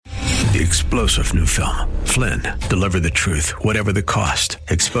the explosive new film, Flynn, Deliver the Truth, Whatever the Cost,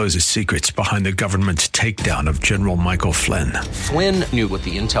 exposes secrets behind the government's takedown of General Michael Flynn. Flynn knew what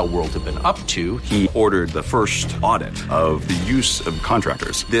the intel world had been up to. He ordered the first audit of the use of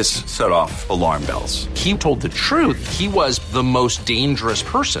contractors. This set off alarm bells. He told the truth. He was the most dangerous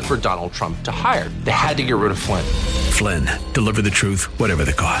person for Donald Trump to hire. They had to get rid of Flynn. Flynn, Deliver the Truth, Whatever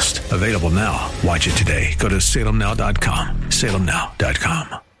the Cost. Available now. Watch it today. Go to salemnow.com.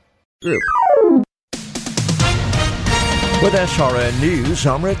 salemnow.com. With SRN News,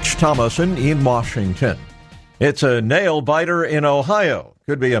 I'm Rich Thomason in Washington. It's a nail-biter in Ohio.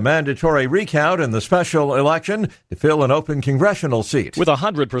 Could be a mandatory recount in the special election to fill an open congressional seat. With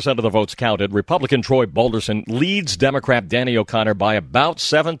 100% of the votes counted, Republican Troy Balderson leads Democrat Danny O'Connor by about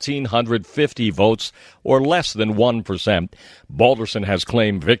 1,750 votes, or less than 1%. Balderson has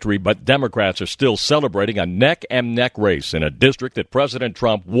claimed victory, but Democrats are still celebrating a neck-and-neck race in a district that President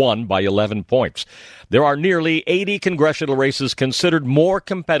Trump won by 11 points. There are nearly 80 congressional races considered more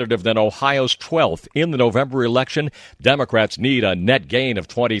competitive than Ohio's 12th in the November election. Democrats need a net gain of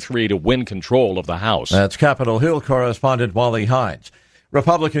 23 to win control of the House. That's Capitol Hill correspondent Wally Hines.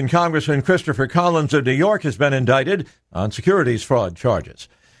 Republican Congressman Christopher Collins of New York has been indicted on securities fraud charges.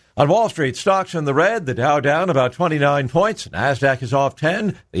 On Wall Street, stocks in the red, the Dow down about 29 points, NASDAQ is off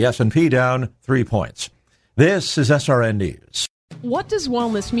 10, the S&P down 3 points. This is SRN News. What does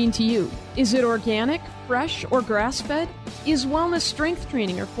wellness mean to you? Is it organic, fresh, or grass-fed? Is wellness strength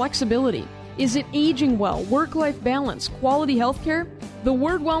training or flexibility? Is it aging well, work-life balance, quality health care? The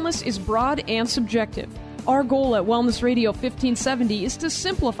word wellness is broad and subjective. Our goal at Wellness Radio 1570 is to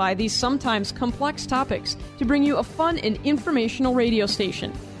simplify these sometimes complex topics to bring you a fun and informational radio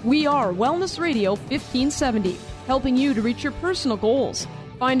station. We are Wellness Radio 1570, helping you to reach your personal goals.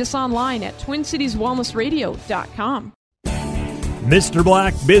 Find us online at TwinCitiesWellnessRadio.com. Mr.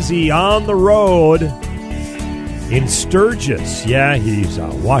 Black busy on the road in Sturgis. Yeah, he's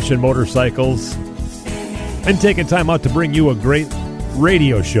washing motorcycles and taking time out to bring you a great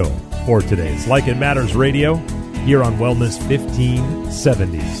radio show for today. It's Like It Matters Radio here on Wellness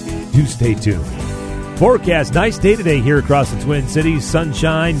 1570s. Do stay tuned. Forecast, nice day today here across the Twin Cities.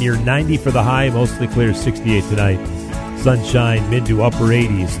 Sunshine, near 90 for the high, mostly clear, 68 tonight. Sunshine, mid to upper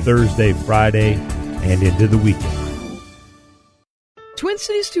 80s Thursday, Friday, and into the weekend.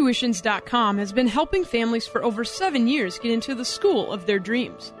 TwinCitiesTuitions.com has been helping families for over 7 years get into the school of their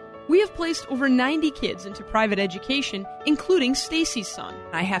dreams. We have placed over 90 kids into private education, including Stacy's son.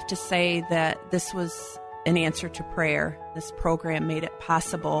 I have to say that this was an answer to prayer. This program made it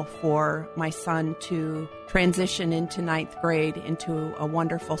possible for my son to transition into 9th grade into a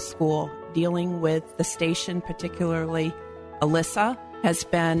wonderful school. Dealing with the station, particularly Alyssa, has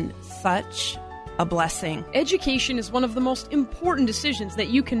been such a blessing. Education is one of the most important decisions that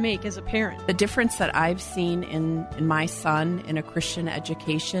you can make as a parent. The difference that I've seen in my son in a Christian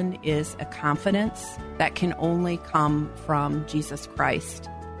education is a confidence that can only come from Jesus Christ.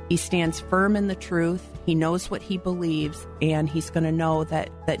 He stands firm in the truth, he knows what he believes, and he's going to know that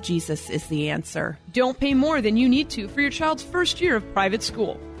Jesus is the answer. Don't pay more than you need to for your child's first year of private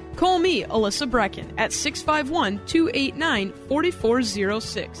school. Call me, Alyssa Brecken, at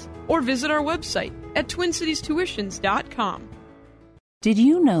 651-289-4406. Or visit our website at TwinCitiesTuitions.com. Did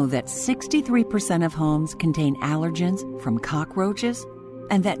you know that 63% of homes contain allergens from cockroaches?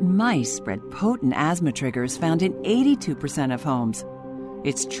 And that mice spread potent asthma triggers found in 82% of homes?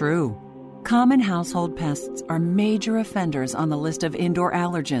 It's true. Common household pests are major offenders on the list of indoor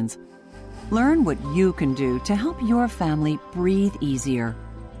allergens. Learn what you can do to help your family breathe easier.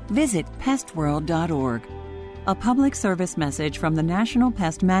 Visit pestworld.org. A public service message from the National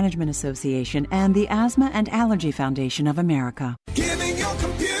Pest Management Association and the Asthma and Allergy Foundation of America. Giving your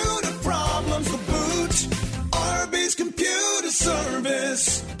computer problems the boot. Arby's Computer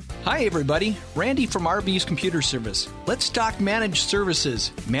Service. Hi, everybody. Randy from RB's Computer Service. Let's talk managed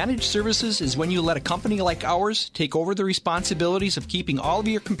services. Managed services is when you let a company like ours take over the responsibilities of keeping all of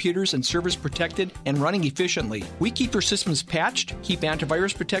your computers and servers protected and running efficiently. We keep your systems patched, keep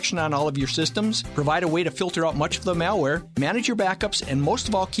antivirus protection on all of your systems, provide a way to filter out much of the malware, manage your backups, and most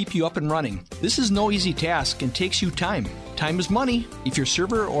of all, keep you up and running. This is no easy task and takes you time. Time is money. If your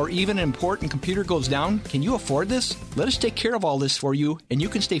server or even an important computer goes down, can you afford this? Let us take care of all this for you, and you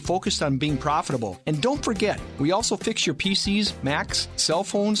can stay focused on being profitable. And don't forget, we also fix your PCs, Macs, cell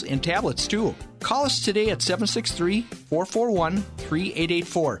phones, and tablets too. Call us today at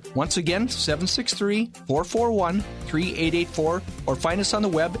 763-441-3884. Once again, 763-441-3884, or find us on the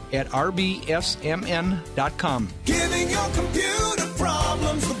web at rbsmn.com. Giving your computer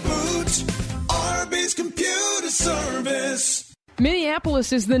problems the boot. Arby's Computer Service.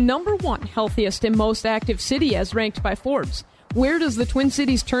 Minneapolis is the #1 healthiest and most active city as ranked by Forbes. Where does the Twin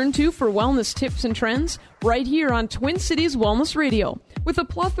Cities turn to for wellness tips and trends? Right here on Twin Cities Wellness Radio, with a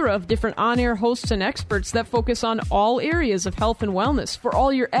plethora of different on-air hosts and experts that focus on all areas of health and wellness for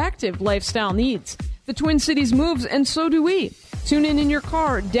all your active lifestyle needs. The Twin Cities moves, and so do we. Tune in your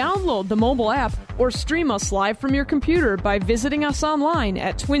car, download the mobile app, or stream us live from your computer by visiting us online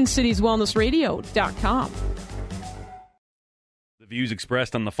at TwinCitiesWellnessRadio.com. The views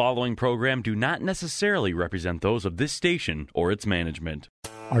expressed on the following program do not necessarily represent those of this station or its management.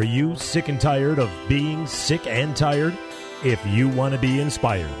 Are you sick and tired of being sick and tired? If you want to be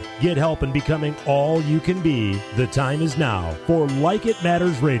inspired, get help in becoming all you can be, the time is now for Like It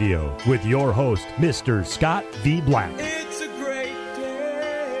Matters Radio with your host, Mr. Scott V. Black. It's a great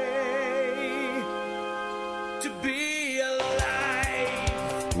day to be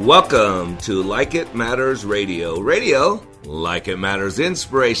alive. Welcome to Like It Matters Radio. Radio, like it matters,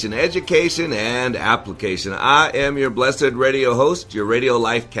 inspiration, education, and application. I am your blessed radio host, your radio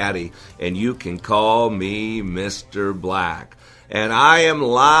life caddy, and you can call me Mr. Black. And I am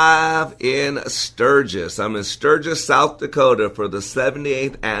live in Sturgis. I'm in Sturgis, South Dakota for the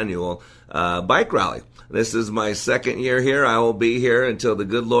 78th annual bike rally. This is my second year here. I will be here until the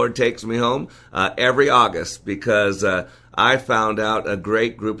good Lord takes me home every August because I found out a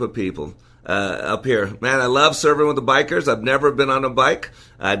great group of people up here. Man, I love serving with the bikers. I've never been on a bike.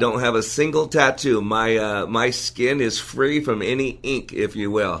 I don't have a single tattoo. My skin is free from any ink, if you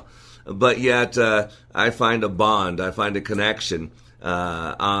will. But yet, I find a bond. I find a connection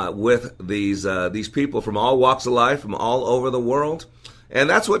with these people from all walks of life, from all over the world. And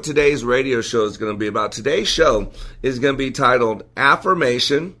that's what today's radio show is going to be about. Today's show is going to be titled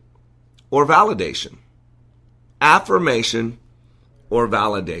Affirmation or Validation. Affirmation or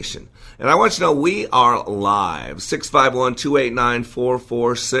Validation. And I want you to know we are live,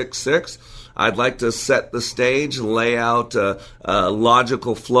 651-289-4466. I'd like to set the stage, lay out a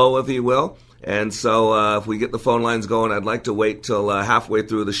logical flow, if you will. And so if we get the phone lines going, I'd like to wait till halfway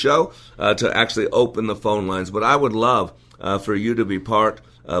through the show to actually open the phone lines. But I would love for you to be part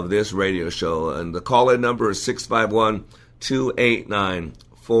of this radio show. And the call-in number is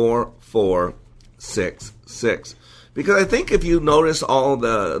 651-289-4466. Because I think if you notice all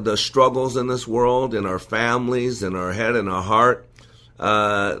the struggles in this world, in our families, in our head and our heart,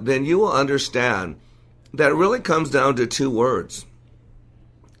 then you will understand that it really comes down to two words: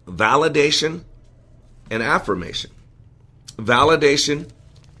 validation and affirmation. Validation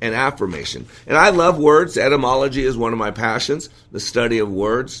and affirmation. And I love words. Etymology is one of my passions, the study of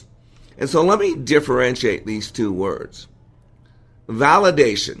words. And so let me differentiate these two words.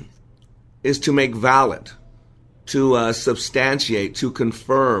 Validation is to make valid, to substantiate, to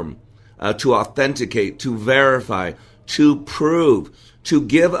confirm, to authenticate, to verify, to prove, to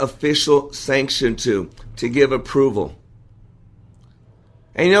give official sanction to give approval.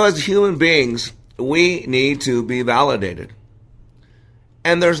 And you know, as human beings, we need to be validated.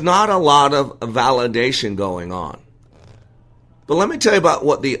 And there's not a lot of validation going on. But let me tell you about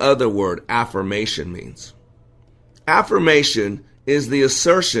what the other word, affirmation, means. Affirmation is the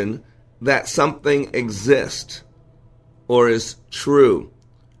assertion that something exists or is true,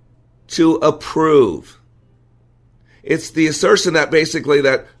 to approve. It's the assertion that basically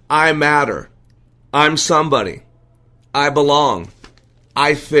that I matter, I'm somebody, I belong,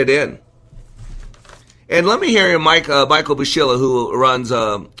 I fit in. And let me hear you, Michael Bushilla, who runs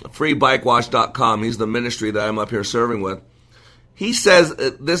freebikewash.com. He's the ministry that I'm up here serving with. He says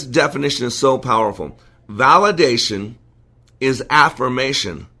this definition is so powerful. Validation is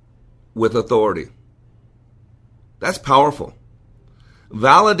affirmation with authority. That's powerful.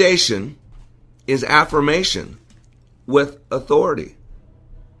 Validation is affirmation with authority.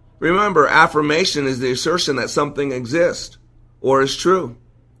 Remember, affirmation is the assertion that something exists or is true.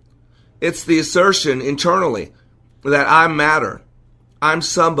 It's the assertion internally that I matter, I'm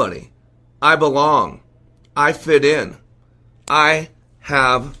somebody, I belong, I fit in, I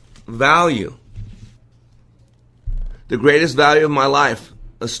have value. The greatest value of my life,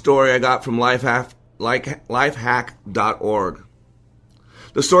 a story I got from lifehack.org.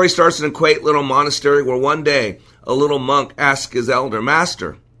 The story starts in a quaint little monastery where one day a little monk asked his elder,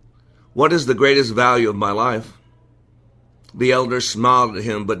 "Master, what is the greatest value of my life?" The elder smiled at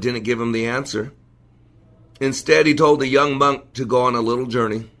him but didn't give him the answer. Instead, he told the young monk to go on a little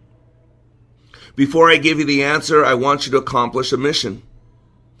journey. "Before I give you the answer, I want you to accomplish a mission."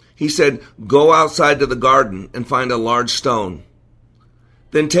 He said, "Go outside to the garden and find a large stone.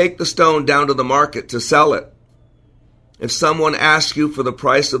 Then take the stone down to the market to sell it. If someone asks you for the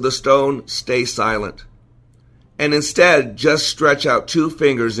price of the stone, stay silent. and instead just stretch out 2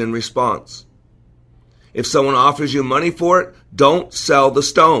 fingers in response. If someone offers you money for it, don't sell the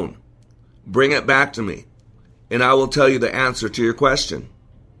stone. Bring it back to me, and I will tell you the answer to your question.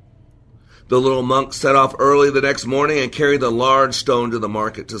 The little monk set off early the next morning and carried the large stone to the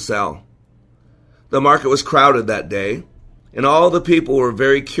market to sell. The market was crowded that day, and all the people were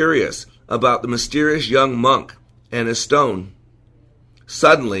very curious about the mysterious young monk and his stone.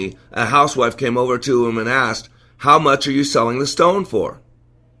 Suddenly, a housewife came over to him and asked, "How much are you selling the stone for?"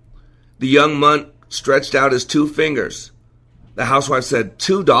 The young monk stretched out his 2 fingers. The housewife said,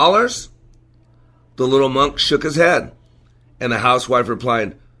 $2? The little monk shook his head, and the housewife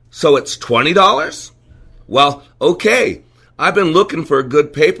replied, "So it's $20? Well, okay. I've been looking for a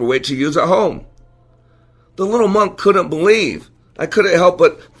good paperweight to use at home." The little monk couldn't believe. I couldn't help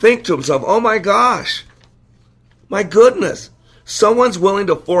but think to himself, oh my gosh, my goodness, someone's willing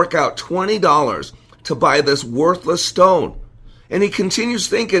to fork out $20 to buy this worthless stone. And he continues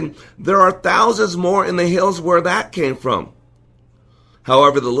thinking, there are thousands more in the hills where that came from.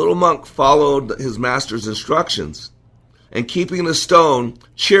 However, the little monk followed his master's instructions, and keeping the stone,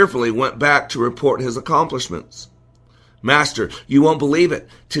 cheerfully went back to report his accomplishments. "Master, you won't believe it.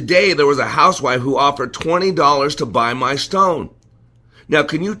 Today there was a housewife who offered $20 to buy my stone. Now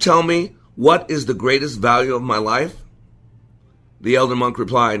can you tell me what is the greatest value of my life?" The elder monk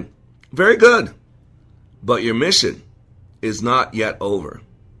replied, "Very good, but your mission is not yet over.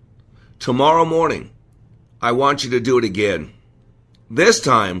 Tomorrow morning, I want you to do it again. This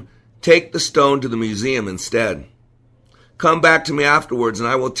time, take the stone to the museum instead. Come back to me afterwards and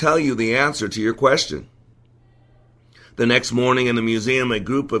I will tell you the answer to your question." The next morning in the museum, a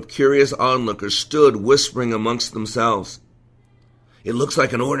group of curious onlookers stood whispering amongst themselves. "It looks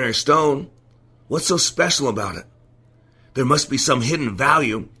like an ordinary stone. What's so special about it? There must be some hidden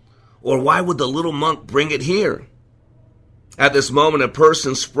value, or why would the little monk bring it here?" At this moment, a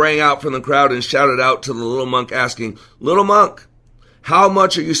person sprang out from the crowd and shouted out to the little monk, asking, "Little monk, how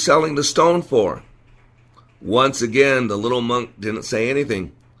much are you selling the stone for?" Once again, the little monk didn't say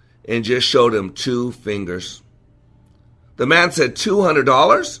anything and just showed him 2 fingers. The man said,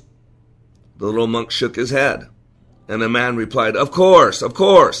 $200? The little monk shook his head, and the man replied, Of course,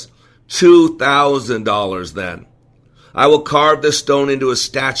 $2,000 then. I will carve this stone into a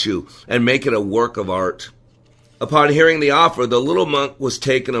statue and make it a work of art." Upon hearing the offer, the little monk was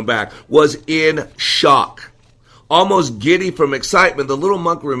taken aback, was in shock. Almost giddy from excitement, the little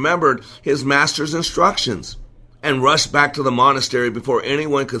monk remembered his master's instructions and rushed back to the monastery before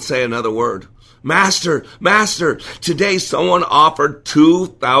anyone could say another word. Master, today someone offered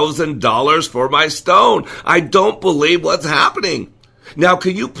 $2,000 for my stone. I don't believe what's happening. Now,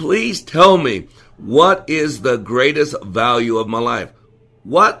 can you please tell me what is the greatest value of my life?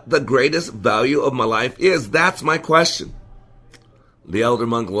 What the greatest value of my life is? That's my question." The elder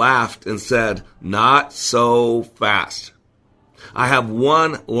monk laughed and said, "Not so fast. I have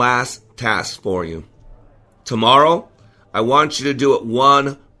one last task for you. Tomorrow, I want you to do it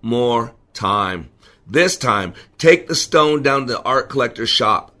one more time. This time, take the stone down to the art collector's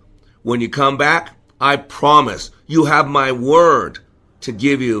shop. When you come back, I promise you have my word to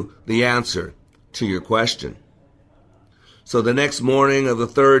give you the answer to your question." So the next morning of the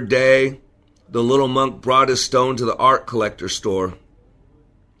 3rd day, the little monk brought his stone to the art collector's store.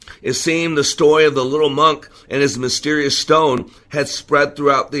 It seemed the story of the little monk and his mysterious stone had spread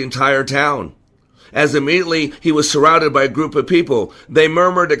throughout the entire town. As immediately he was surrounded by a group of people, they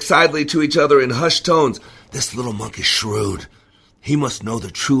murmured excitedly to each other in hushed tones, "This little monk is shrewd. He must know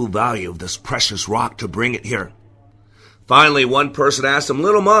the true value of this precious rock to bring it here." Finally, one person asked him,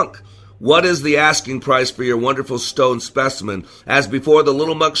 "Little monk, what is the asking price for your wonderful stone specimen?" As before, the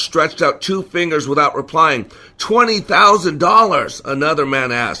little monk stretched out 2 fingers without replying. $20,000, another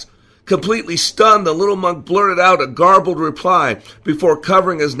man asked. Completely stunned, the little monk blurted out a garbled reply before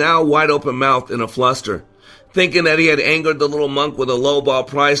covering his now wide-open mouth in a fluster. Thinking that he had angered the little monk with a lowball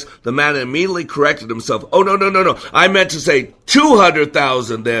price, the man immediately corrected himself. "Oh, no. I meant to say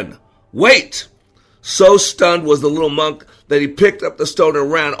 200,000 then. Wait!" So stunned was the little monk that he picked up the stone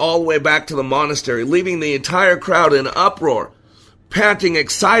and ran all the way back to the monastery, leaving the entire crowd in uproar. Panting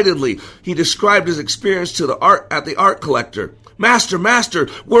excitedly, he described his experience to the art collector. Master,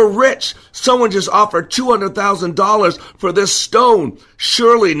 we're rich. Someone just offered $200,000 for this stone.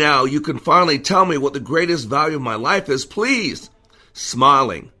 Surely now you can finally tell me what the greatest value of my life is, please."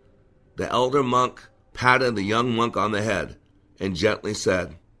 Smiling, the elder monk patted the young monk on the head and gently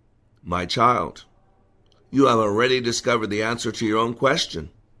said, "My child, you have already discovered the answer to your own question.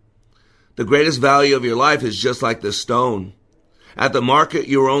 The greatest value of your life is just like this stone. At the market,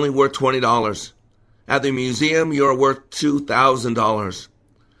 you are only worth $20. At the museum, you're worth $2,000.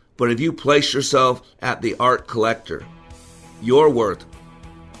 But if you place yourself at the art collector, you're worth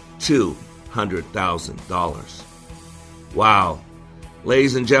 $200,000. Wow.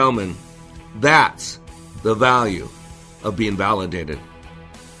 Ladies and gentlemen, that's the value of being validated.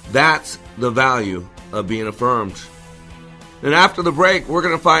 That's the value of being affirmed. And after the break, we're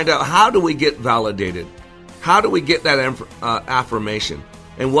going to find out, how do we get validated? How do we get that affirmation?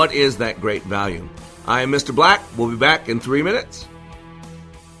 And what is that great value? I am Mr. Black. We'll be back in 3 minutes.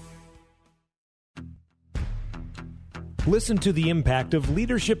 Listen to the impact of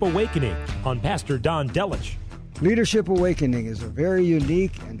Leadership Awakening on Pastor Don Delich. Leadership Awakening is a very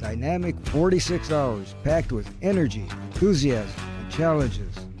unique and dynamic 46 hours packed with energy, enthusiasm, and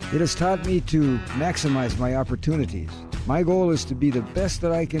challenges. It has taught me to maximize my opportunities. My goal is to be the best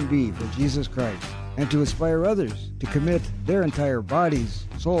that I can be for Jesus Christ and to inspire others to commit their entire bodies,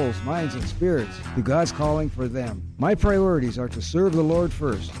 souls, minds, and spirits to God's calling for them. My priorities are to serve the Lord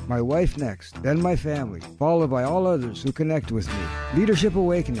first, my wife next, then my family, followed by all others who connect with me. Leadership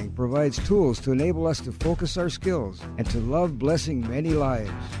Awakening provides tools to enable us to focus our skills and to love blessing many lives.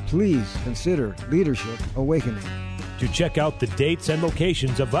 Please consider Leadership Awakening. To check out the dates and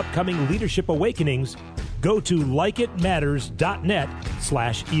locations of upcoming Leadership Awakenings, go to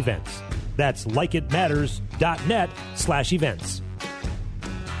likeitmatters.net/events. That's likeitmatters.net/events.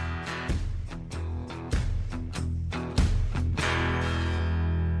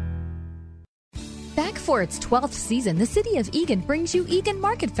 Back for its 12th season, the City of Eagan brings you Eagan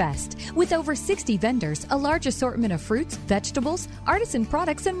Market Fest. With over 60 vendors, a large assortment of fruits, vegetables, artisan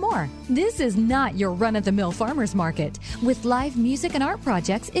products, and more. This is not your run-of-the-mill farmer's market. With live music and art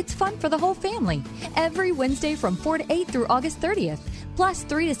projects, it's fun for the whole family. Every Wednesday from 4 to 8 through August 30th, plus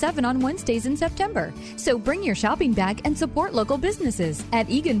 3 to 7 on Wednesdays in September. So bring your shopping bag and support local businesses at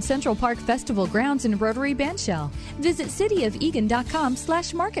Eagan Central Park Festival Grounds in Rotary Bandshell. Visit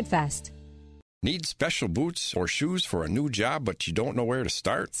cityofegan.com/marketfest. Need special boots or shoes for a new job, but you don't know where to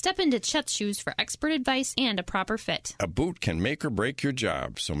start? Step into Chet's Shoes for expert advice and a proper fit. A boot can make or break your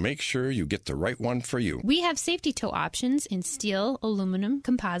job, so make sure you get the right one for you. We have safety toe options in steel, aluminum,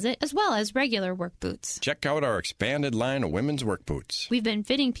 composite, as well as regular work boots. Check out our expanded line of women's work boots. We've been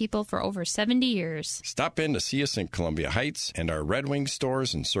fitting people for over 70 years. Stop in to see us in Columbia Heights and our Red Wing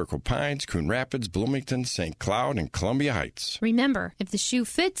stores in Circle Pines, Coon Rapids, Bloomington, St. Cloud, and Columbia Heights. Remember, if the shoe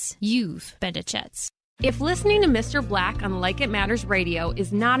fits, you've been to Chet's. If listening to Mr. Black on Like It Matters Radio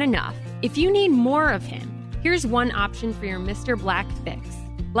is not enough, if you need more of him, here's one option for your Mr. Black fix.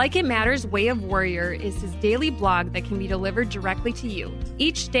 Like It Matters Way of Warrior is his daily blog that can be delivered directly to you.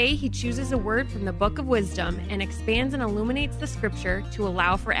 Each day, he chooses a word from the Book of Wisdom and expands and illuminates the scripture to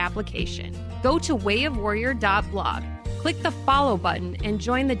allow for application. Go to wayofwarrior.blog, click the follow button, and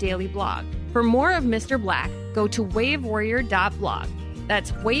join the daily blog. For more of Mr. Black, go to wayofwarrior.blog.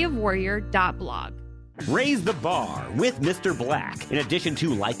 That's wayofwarrior.blog. Raise the bar with Mr. Black. In addition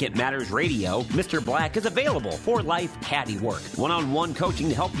to Like It Matters Radio, Mr. Black is available for life caddy work, one-on-one coaching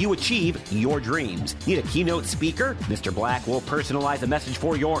to help you achieve your dreams. Need a keynote speaker? Mr. Black will personalize a message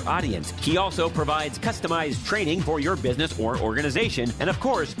for your audience. He also provides customized training for your business or organization. And of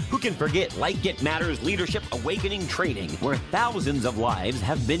course, who can forget Like It Matters Leadership Awakening Training, where thousands of lives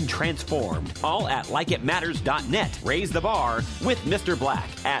have been transformed. All at likeitmatters.net. Raise the bar with Mr. Black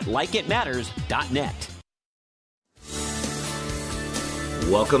at likeitmatters.net.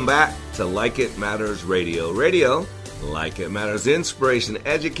 Welcome back to Like It Matters Radio. Radio, like it matters, inspiration,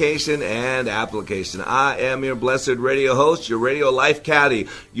 education, and application. I am your blessed radio host, your radio life caddy,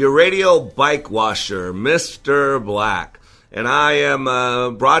 your radio bike washer, Mr. Black. And I am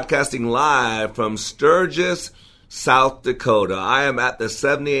broadcasting live from Sturgis, South Dakota. I am at the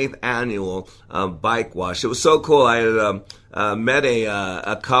 78th annual bike wash. It was so cool. I had met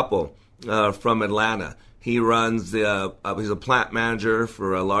a couple from Atlanta. He runs he's a plant manager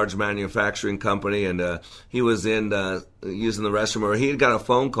for a large manufacturing company, and he was in using the restroom, or he had got a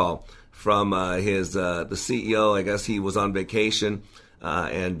phone call from the CEO. I guess he was on vacation,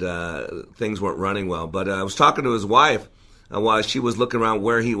 and things weren't running well. But I was talking to his wife while she was looking around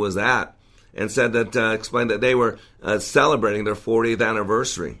where he was at, and said that explained that they were celebrating their 40th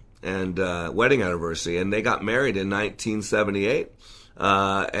anniversary and wedding anniversary, and they got married in 1978.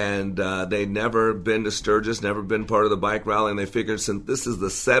 And they'd never been to Sturgis, never been part of the bike rally, and they figured since this is the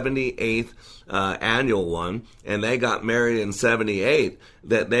 78th annual one, and they got married in 78,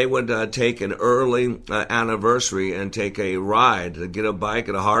 that they would take an early anniversary and take a ride, to get a bike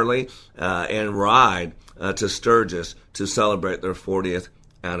and a Harley, and ride to Sturgis to celebrate their 40th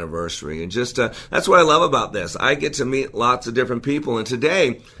anniversary. And just that's what I love about this. I get to meet lots of different people. And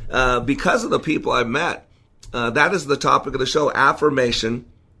today, because of the people I've met, that is the topic of the show, affirmation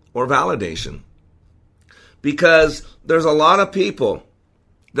or validation. Because there's a lot of people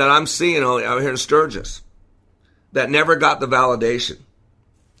that I'm seeing out here in Sturgis that never got the validation.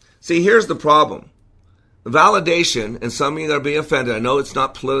 See, here's the problem. The validation, and some of you that are being offended, I know it's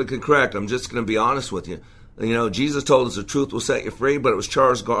not politically correct. I'm just going to be honest with you. You know, Jesus told us the truth will set you free, but it was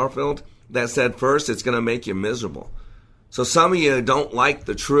Charles Garfield that said first, it's going to make you miserable. So some of you don't like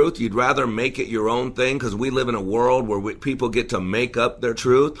the truth. You'd rather make it your own thing because we live in a world where people get to make up their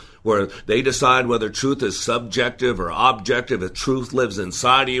truth, where they decide whether truth is subjective or objective, if truth lives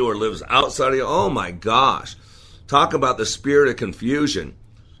inside of you or lives outside of you. Oh, my gosh. Talk about the spirit of confusion.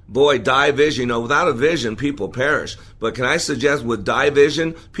 Boy, division. Without a vision, people perish. But can I suggest with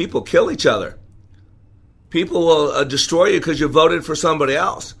division, people kill each other. People will destroy you because you voted for somebody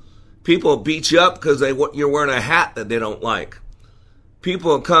else. People beat you up because you're wearing a hat that they don't like.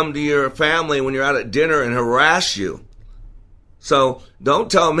 People come to your family when you're out at dinner and harass you. So don't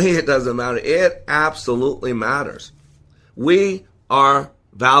tell me it doesn't matter. It absolutely matters. We are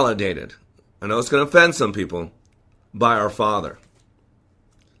validated. I know it's going to offend some people, by our Father.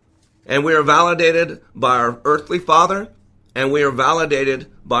 And we are validated by our earthly Father, and we are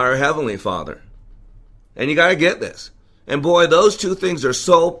validated by our Heavenly Father. And you got to get this. And boy, those two things are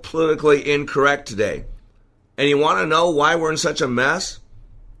so politically incorrect today. And you want to know why we're in such a mess?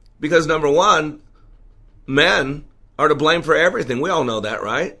 Because number one, men are to blame for everything. We all know that,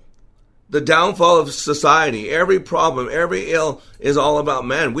 right? The downfall of society, every problem, every ill is all about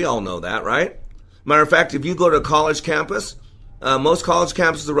men. We all know that, right? Matter of fact, if you go to a college campus, most college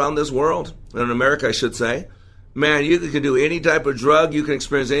campuses around this world, in America I should say, man, you can do any type of drug, you can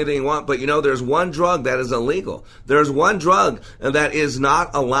experience anything you want, but there's one drug that is illegal. There's one drug that is not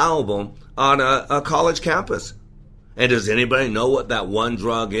allowable on a college campus. And does anybody know what that one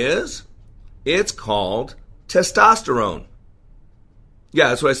drug is? It's called testosterone. Yeah,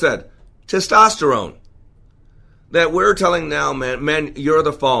 that's what I said. Testosterone. That we're telling now, men, you're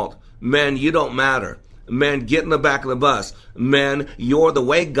the fault. Men, you don't matter. Men, get in the back of the bus. Men, you're the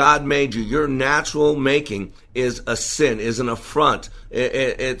way God made you. Your natural making is a sin, is an affront.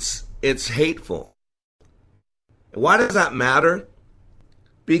 It's hateful. Why does that matter?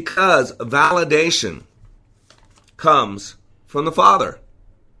 Because validation comes from the Father.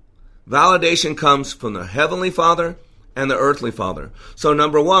 Validation comes from the Heavenly Father and the earthly Father. So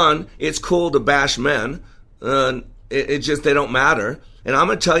number one, it's cool to bash men. It's just they don't matter. And I'm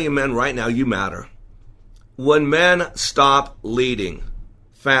going to tell you, men, right now, you matter. When men stop leading,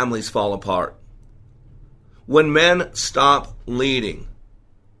 families fall apart. When men stop leading,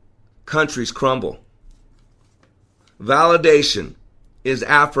 countries crumble. Validation is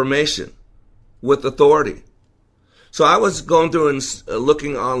affirmation with authority. So I was going through and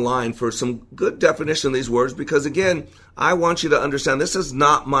looking online for some good definition of these words because, again, I want you to understand this is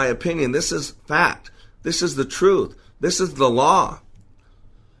not my opinion. This is fact. This is the truth. This is the law.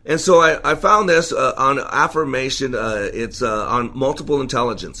 And so I found this on affirmation. It's on multiple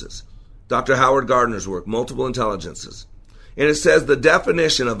intelligences. Dr. Howard Gardner's work, Multiple Intelligences. And it says the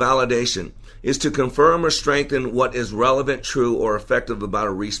definition of validation is to confirm or strengthen what is relevant, true, or effective about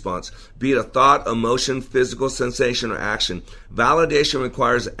a response, be it a thought, emotion, physical sensation, or action. Validation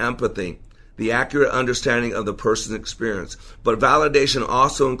requires empathy, the accurate understanding of the person's experience. But validation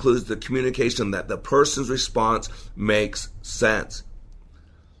also includes the communication that the person's response makes sense.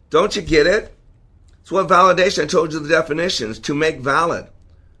 Don't you get it? It's what validation, I told you the definition, is to make valid,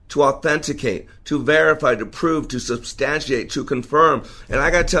 to authenticate, to verify, to prove, to substantiate, to confirm. And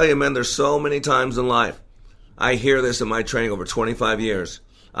I got to tell you, man, there's so many times in life, I hear this in my training over 25 years.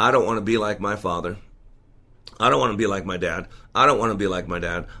 I don't want to be like my father. I don't want to be like my dad. I don't want to be like my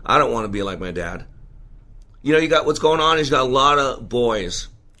dad. I don't want to be like my dad. You got what's going on is you got a lot of boys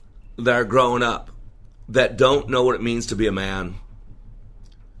that are growing up that don't know what it means to be a man.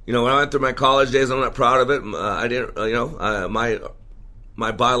 When I went through my college days, I'm not proud of it. I didn't,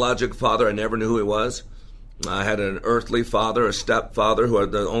 my biological father, I never knew who he was. I had an earthly father, a stepfather, who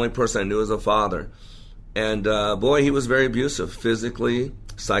the only person I knew as a father. And boy, he was very abusive, physically,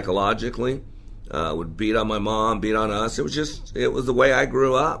 psychologically. Would beat on my mom, beat on us. It was the way I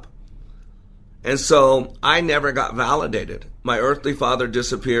grew up. And so I never got validated. My earthly father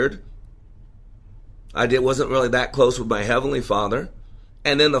disappeared. I wasn't really that close with my heavenly father.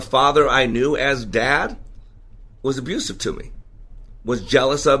 And then the father I knew as dad was abusive to me, was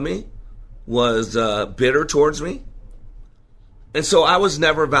jealous of me, was bitter towards me. And so I was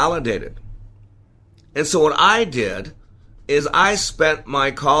never validated. And so what I did is I spent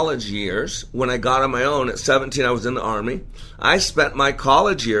my college years, when I got on my own at 17, I was in the Army. I spent my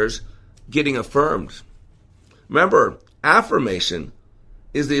college years getting affirmed. Remember, affirmation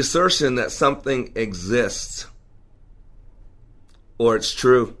is the assertion that something exists or it's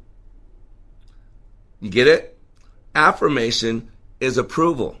true. You get it? Affirmation is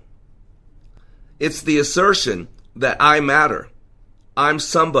approval. It's the assertion that I matter, I'm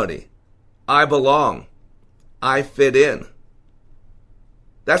somebody, I belong, I fit in.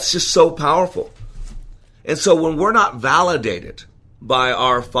 That's just so powerful. And so when we're not validated by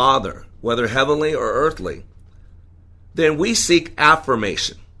our Father, whether heavenly or earthly, then we seek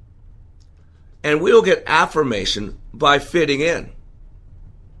affirmation. And we'll get affirmation by fitting in.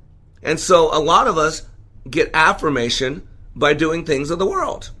 And so a lot of us get affirmation by doing things of the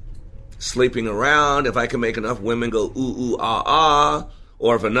world. Sleeping around, if I can make enough women go ooh, ooh, ah, ah,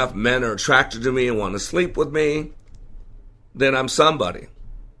 or if enough men are attracted to me and want to sleep with me, then I'm somebody.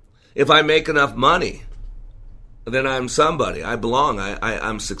 If I make enough money, then I'm somebody. I belong.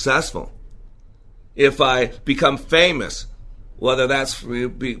 I'm successful. If I become famous, whether that's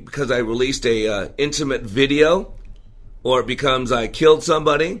because I released a intimate video, or it becomes I killed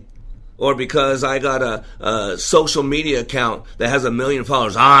somebody, or because I got a social media account that has 1 million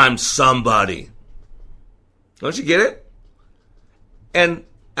followers, I'm somebody. Don't you get it? And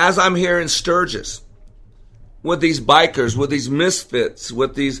as I'm here in Sturgis, with these bikers, with these misfits,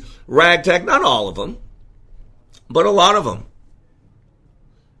 with these ragtag, not all of them, but a lot of them.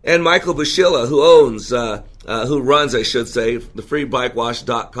 And Michael Bushilla, who runs, I should say, the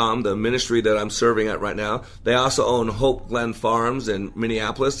freebikewash.com, the ministry that I'm serving at right now. They also own Hope Glen Farms in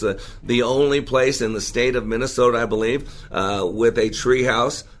Minneapolis, the only place in the state of Minnesota, I believe, with a tree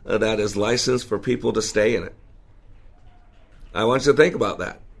house that is licensed for people to stay in it. I want you to think about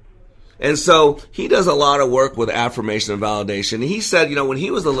that. And so he does a lot of work with affirmation and validation. He said, when he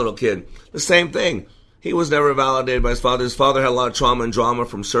was a little kid, the same thing. He was never validated by his father. His father had a lot of trauma and drama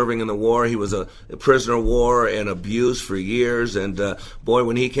from serving in the war. He was a prisoner of war and abused for years. And boy,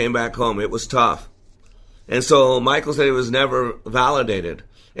 when he came back home, it was tough. And so Michael said he was never validated.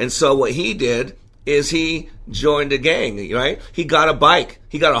 And so what he did is he joined a gang, right? He got a bike.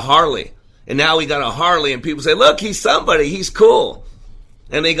 He got a Harley. And now he got a Harley, and people say, look, he's somebody. He's cool.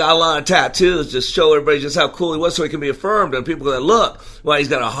 And they got a lot of tattoos to show everybody just how cool he was so he can be affirmed. And people go, look, well, he's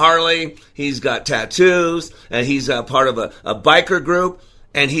got a Harley, he's got tattoos, and he's part of a biker group,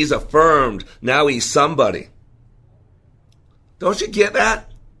 and he's affirmed. Now he's somebody. Don't you get that?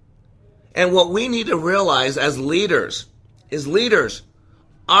 And what we need to realize as leaders is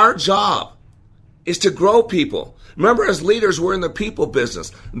our job is to grow people. Remember, as leaders, we're in the people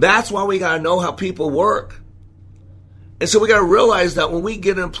business. That's why we got to know how people work. And so we got to realize that when we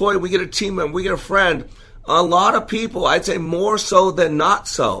get an employee, we get a team member, we get a friend, a lot of people, I'd say more so than not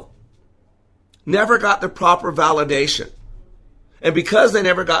so, never got the proper validation. And because they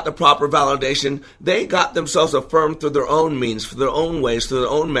never got the proper validation, they got themselves affirmed through their own means, through their own ways, through their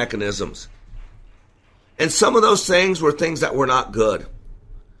own mechanisms. And some of those things were things that were not good.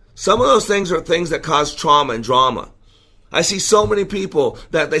 Some of those things are things that cause trauma and drama. I see so many people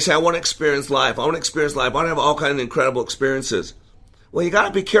that they say, I want to experience life. I want to experience life. I want to have all kinds of incredible experiences. Well, you got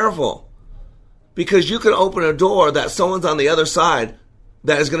to be careful, because you can open a door that someone's on the other side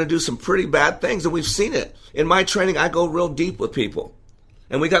that is going to do some pretty bad things. And we've seen it. In my training, I go real deep with people.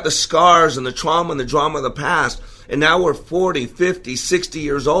 And we got the scars and the trauma and the drama of the past. And now we're 40, 50, 60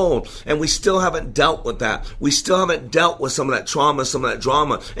 years old. And we still haven't dealt with that. We still haven't dealt with some of that trauma, some of that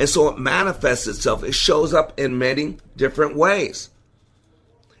drama. And so it manifests itself. It shows up in many different ways.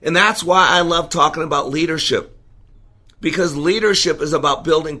 And that's why I love talking about leadership. Because leadership is about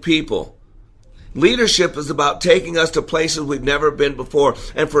building people. Leadership is about taking us to places we've never been before.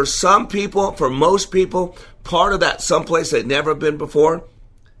 And for some people, for most people, part of that someplace they've never been before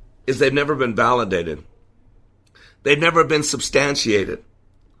is they've never been validated. They've never been substantiated.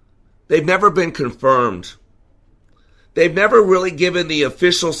 They've never been confirmed. They've never really given the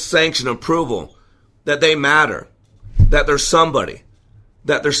official sanction approval that they matter, that they're somebody,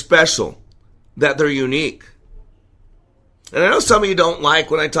 that they're special, that they're unique. And I know some of you don't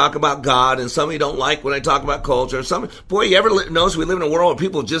like when I talk about God, and some of you don't like when I talk about culture. Boy, you ever notice we live in a world where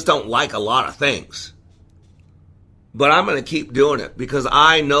people just don't like a lot of things. But I'm going to keep doing it because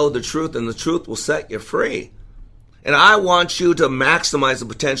I know the truth, and the truth will set you free. And I want you to maximize the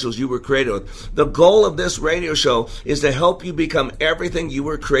potentials you were created with. The goal of this radio show is to help you become everything you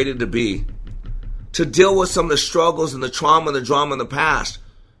were created to be. To deal with some of the struggles and the trauma and the drama in the past.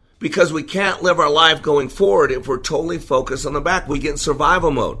 Because we can't live our life going forward if we're totally focused on the back. We get in survival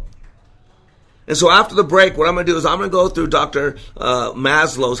mode. And so after the break, what I'm going to do is I'm going to go through Dr.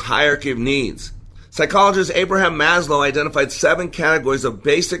 Maslow's hierarchy of needs. Psychologist Abraham Maslow identified 7 categories of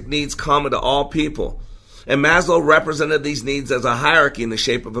basic needs common to all people. And Maslow represented these needs as a hierarchy in the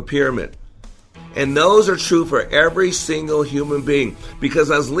shape of a pyramid. And those are true for every single human being, because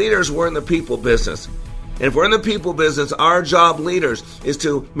as leaders, we're in the people business. And if we're in the people business, our job, leaders, is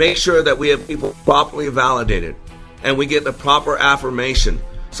to make sure that we have people properly validated and we get the proper affirmation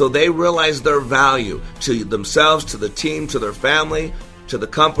so they realize their value to themselves, to the team, to their family, to the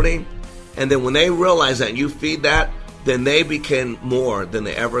company. And then when they realize that and you feed that, then they become more than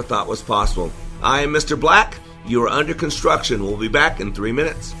they ever thought was possible. I am Mr. Black. You are under construction. We'll be back in 3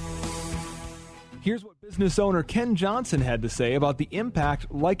 minutes. Here's what business owner Ken Johnson had to say about the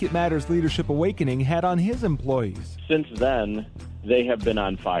impact Like It Matters Leadership Awakening had on his employees. Since then, they have been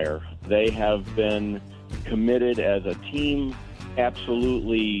on fire. They have been committed as a team,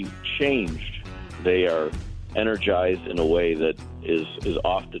 absolutely changed. They are energized in a way that is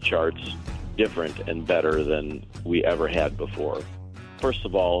off the charts, different and better than we ever had before. First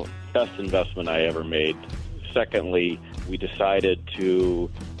of all, best investment I ever made. Secondly, we decided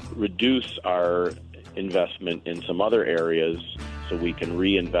to reduce our investment in some other areas so we can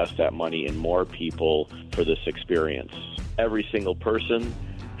reinvest that money in more people for this experience. Every single person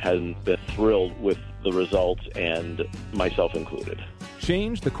has been thrilled with the results, and myself included.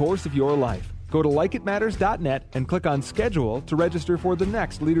 Change the course of your life. Go to likeitmatters.net and click on Schedule to register for the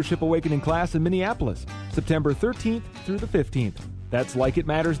next Leadership Awakening class in Minneapolis, September 13th through the 15th. That's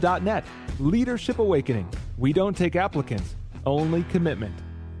likeitmatters.net. Leadership Awakening. We don't take applicants, only commitment.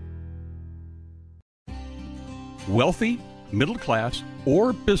 Wealthy, middle class,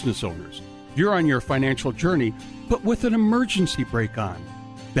 or business owners, you're on your financial journey, but with an emergency brake on.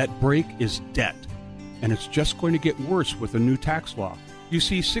 That brake is debt, and it's just going to get worse with a new tax law. You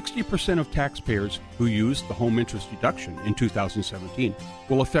see, 60% of taxpayers who used the home interest deduction in 2017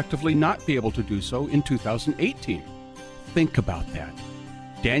 will effectively not be able to do so in 2018. Think about that.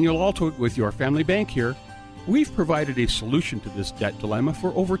 Daniel Alto with Your Family Bank here. We've provided a solution to this debt dilemma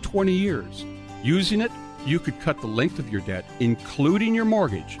for over 20 years. Using it, you could cut the length of your debt, including your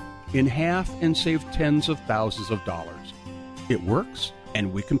mortgage, in half and save tens of thousands of dollars. It works,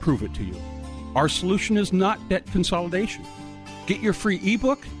 and we can prove it to you. Our solution is not debt consolidation. Get your free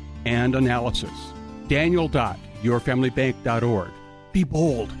ebook and analysis. Daniel.yourfamilybank.org. Be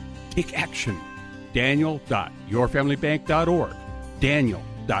bold. Take action. Daniel.yourfamilybank.org.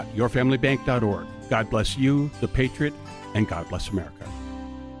 Daniel.yourfamilybank.org. God bless you, the patriot, and God bless America.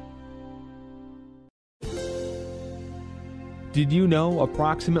 Did you know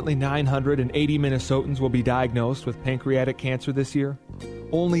approximately 980 Minnesotans will be diagnosed with pancreatic cancer this year?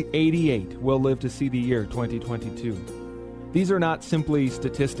 Only 88 will live to see the year 2022. These are not simply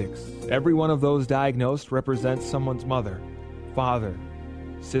statistics. Every one of those diagnosed represents someone's mother, father,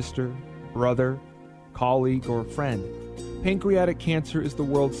 sister, brother, colleague, or friend. Pancreatic cancer is the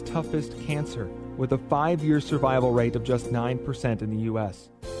world's toughest cancer, with a 5-year survival rate of just 9% in the U.S.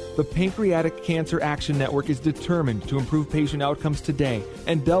 The Pancreatic Cancer Action Network is determined to improve patient outcomes today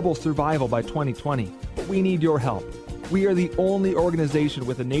and double survival by 2020. But we need your help. We are the only organization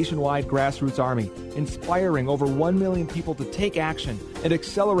with a nationwide grassroots army, inspiring over 1 million people to take action and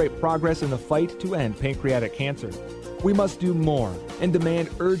accelerate progress in the fight to end pancreatic cancer. We must do more and demand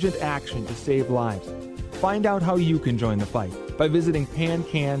urgent action to save lives. Find out how you can join the fight by visiting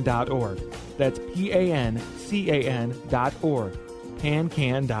pancan.org. That's PANCAN.org.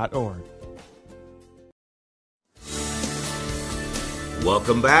 pancan.org.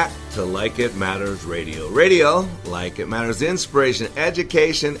 Welcome back to Like It Matters Radio. Radio, like it matters, inspiration,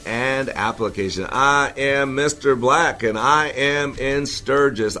 education, and application. I am Mr. Black, and I am in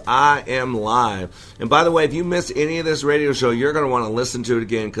Sturgis. I am live. And by the way, if you miss any of this radio show, you're going to want to listen to it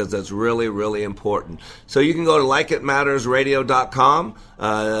again because that's really, really important. So you can go to likeitmattersradio.com.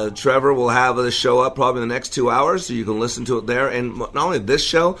 Trevor will have this show up probably in the next 2 hours, so you can listen to it there. And not only this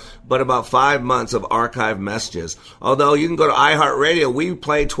show, but about 5 months of archived messages. Although you can go to iHeartRadio. We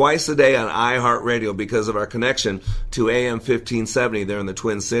play twice a day on iHeartRadio because of our connection to AM 1570 there in the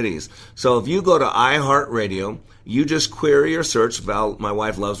Twin Cities. So if you go to iHeartRadio, you just query or search. Val, my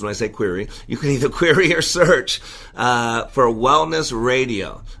wife loves when I say query. You can either query or search for Wellness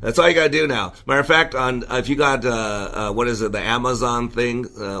Radio. That's all you got to do now. Matter of fact, if you got the Amazon thing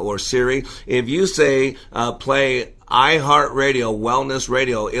or Siri, if you say play iHeartRadio Wellness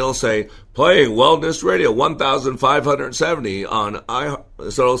Radio, it'll say play Wellness Radio 1570 on iHeart.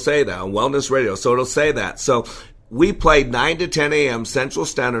 So it'll say that on Wellness Radio. So it'll say that. So We play 9 to 10 a.m. Central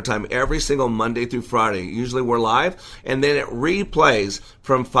Standard Time every single Monday through Friday. Usually we're live, and then it replays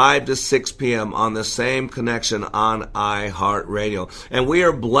from 5 to 6 p.m. on the same connection on iHeartRadio. And we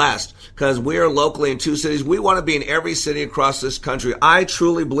are blessed because we are locally in 2 cities. We want to be in every city across this country. I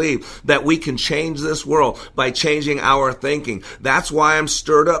truly believe that we can change this world by changing our thinking. That's why I'm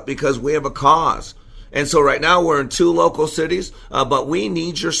stirred up, because we have a cause. And so right now we're in 2 local cities, but we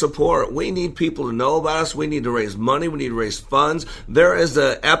need your support. We need people to know about us. We need to raise money. We need to raise funds. There is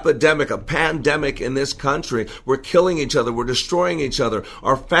an epidemic, a pandemic in this country. We're killing each other. We're destroying each other.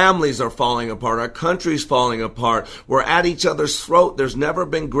 Our families are falling apart. Our country's falling apart. We're at each other's throat. There's never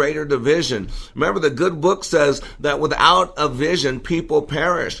been greater division. Remember, the good book says that without a vision, people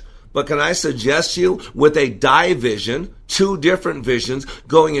perish. But can I suggest to you, with a division, 2 different visions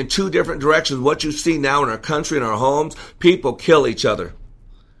going in 2 different directions, what you see now in our country, in our homes, people kill each other.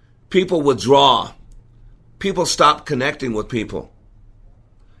 People withdraw. People stop connecting with people.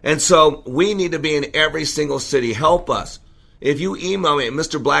 And so we need to be in every single city. Help us. If you email me at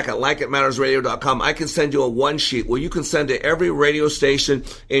Mr. Black at likeitmattersradio.com, I can send you a one sheet where you can send to every radio station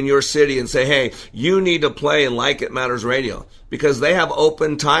in your city and say, hey, you need to play in Like It Matters Radio, because they have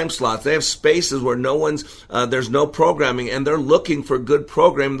open time slots. They have spaces where there's no programming, and they're looking for good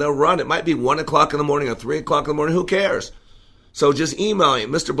programming. They'll run. It might be 1 o'clock in the morning or 3 o'clock in the morning. Who cares? So just email me,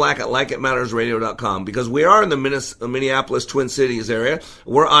 Mr. Black at likeitmattersradio.com, because we are in the Minneapolis Twin Cities area.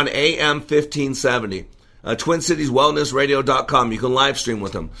 We're on AM 1570. TwinCitiesWellnessRadio.com. You can live stream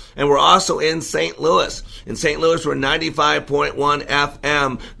with them. And we're also in St. Louis. In St. Louis, we're 95.1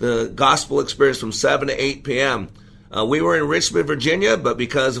 FM, the gospel experience from 7 to 8 p.m. We were in Richmond, Virginia, but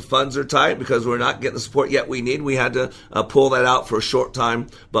because the funds are tight, because we're not getting the support yet we need, we had to pull that out for a short time.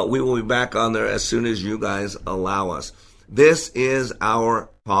 But we will be back on there as soon as you guys allow us. This is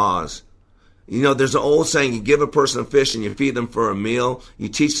our pause. You know, there's an old saying, you give a person a fish and you feed them for a meal. You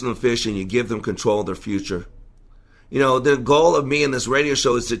teach them to fish and you give them control of their future. You know, the goal of me in this radio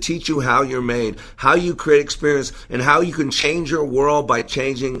show is to teach you how you're made, how you create experience, and how you can change your world by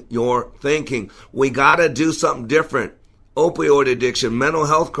changing your thinking. We got to do something different. Opioid addiction, mental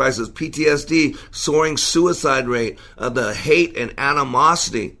health crisis, PTSD, soaring suicide rate, the hate and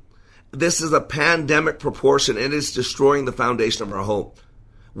animosity. This is a pandemic proportion. It is destroying the foundation of our hope.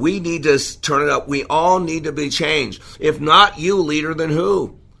 We need to turn it up. We all need to be changed. If not you, leader, then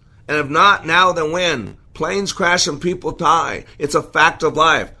who? And if not now, then when? Planes crash and people die. It's a fact of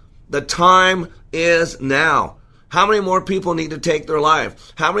life. The time is now. How many more people need to take their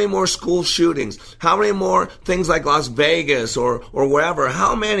life? How many more school shootings? How many more things like Las Vegas or wherever?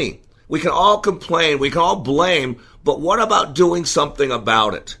 How many? We can all complain. We can all blame. But what about doing something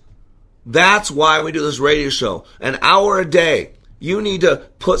about it? That's why we do this radio show. An hour a day. You need to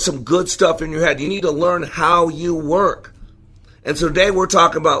put some good stuff in your head. You need to learn how you work. And so today we're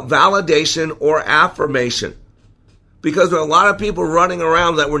talking about validation or affirmation. Because there are a lot of people running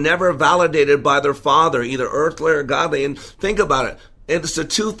around that were never validated by their father, either earthly or godly. And think about it. It's the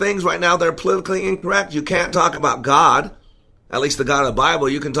 2 things right now that are politically incorrect. You can't talk about God, at least the God of the Bible.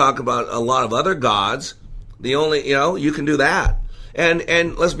 You can talk about a lot of other gods. You can do that.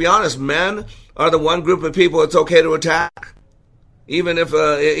 And let's be honest, men are the one group of people it's okay to attack. Even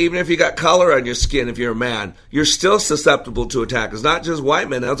if you got color on your skin, if you're a man, you're still susceptible to attack. It's not just white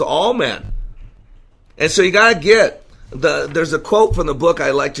men, it's all men. And so you got to get, there's a quote from the book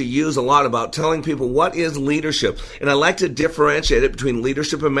I like to use a lot about telling people what is leadership. And I like to differentiate it between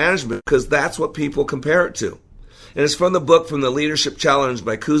leadership and management, because that's what people compare it to. And it's from the book From the Leadership Challenge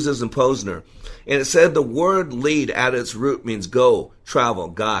by Kouzes and Posner. And it said the word lead at its root means go, travel,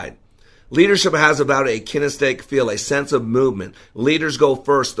 guide. Leadership has about a kinesthetic feel, a sense of movement. Leaders go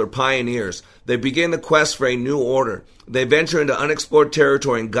first. They're pioneers. They begin the quest for a new order. They venture into unexplored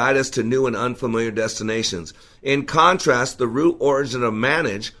territory and guide us to new and unfamiliar destinations. In contrast, the root origin of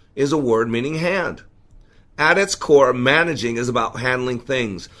manage is a word meaning hand. At its core, managing is about handling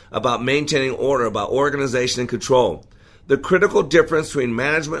things, about maintaining order, about organization and control. The critical difference between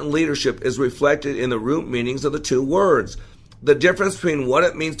management and leadership is reflected in the root meanings of the 2 words. The difference between what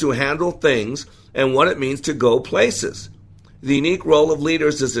it means to handle things and what it means to go places. The unique role of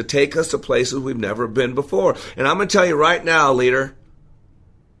leaders is to take us to places we've never been before. And I'm going to tell you right now, leader,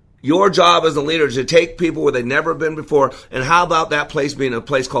 your job as a leader is to take people where they've never been before. And how about that place being a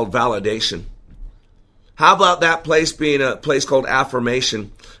place called validation? How about that place being a place called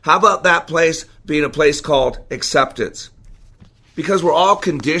affirmation? How about that place being a place called acceptance? Because we're all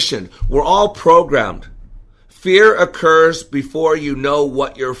conditioned. We're all programmed. Fear occurs before you know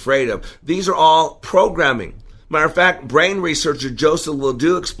what you're afraid of. These are all programming. Matter of fact, brain researcher Joseph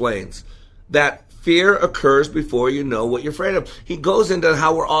Ledoux explains that Fear occurs before you know what you're afraid of. He goes into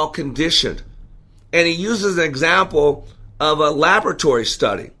how we're all conditioned. And he uses an example of a laboratory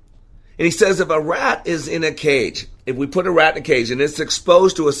study. And he says if a rat is in a cage, if we put a rat in a cage and it's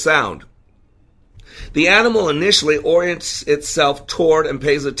exposed to a sound, the animal initially orients itself toward and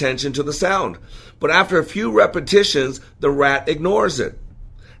pays attention to the sound. But after a few repetitions, the rat ignores it.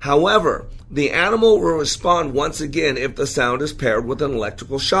 However, the animal will respond once again if the sound is paired with an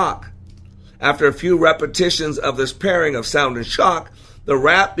electrical shock. After a few repetitions of this pairing of sound and shock, the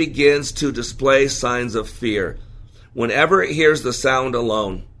rat begins to display signs of fear. Whenever it hears the sound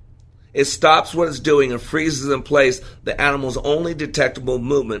alone, it stops what it's doing and freezes in place. The animal's only detectable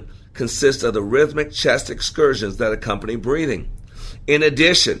movement consists of the rhythmic chest excursions that accompany breathing. In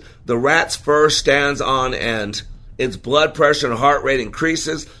addition, the rat's fur stands on end. Its blood pressure and heart rate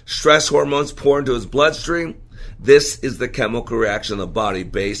increases. Stress hormones pour into its bloodstream. This is the chemical reaction of the body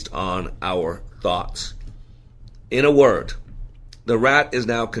based on our thoughts. In a word, the rat is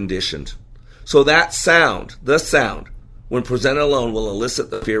now conditioned. So that sound, the sound, when presented alone, will elicit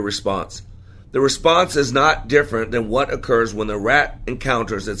the fear response. The response is not different than what occurs when the rat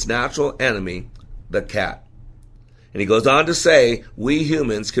encounters its natural enemy, the cat. And he goes on to say, we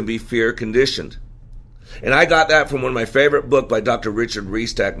humans can be fear conditioned. And I got that from one of my favorite books by Dr. Richard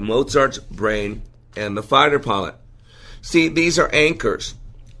Restak, Mozart's Brain and the Fighter Pilot. See, these are anchors.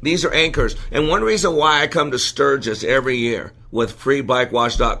 These are anchors. And one reason why I come to Sturgis every year with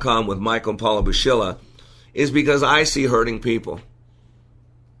FreeBikeWash.com with Michael and Paula Bushilla is because I see hurting people.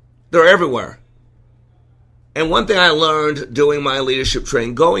 They're everywhere. And one thing I learned doing my leadership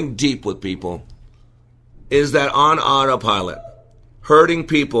training, going deep with people, is that on autopilot, hurting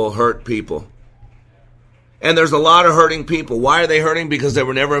people hurt people. And there's a lot of hurting people. Why are they hurting? Because they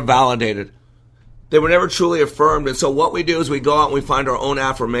were never validated. They were never truly affirmed. And so what we do is we go out and we find our own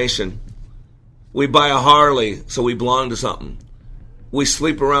affirmation. We buy a Harley so we belong to something. We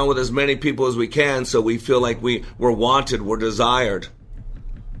sleep around with as many people as we can so we feel like we're wanted, we're desired.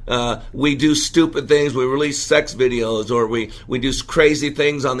 We do stupid things. We release sex videos, or we do crazy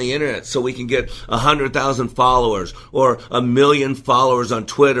things on the internet so we can get 100,000 followers or 1 million followers on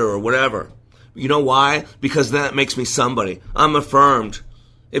Twitter or whatever. You know why? Because that makes me somebody. I'm affirmed.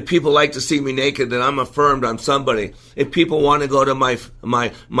 If people like to see me naked, then I'm affirmed I'm somebody. If people want to go to my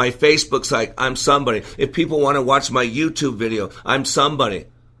Facebook site, I'm somebody. If people want to watch my YouTube video, I'm somebody.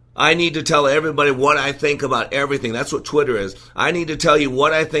 I need to tell everybody what I think about everything. That's what Twitter is. I need to tell you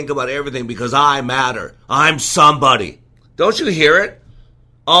what I think about everything because I matter. I'm somebody. Don't you hear it?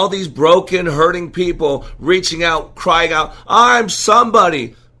 All these broken, hurting people reaching out, crying out, I'm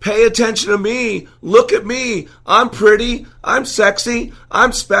somebody. Pay attention to me. Look at me. I'm pretty. I'm sexy.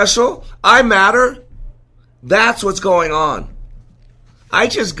 I'm special. I matter. That's what's going on. I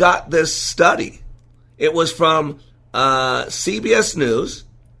just got this study. It was from CBS News,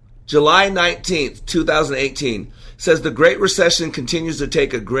 July 19th, 2018. It says the Great Recession continues to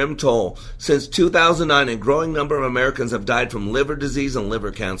take a grim toll. Since 2009, a growing number of Americans have died from liver disease and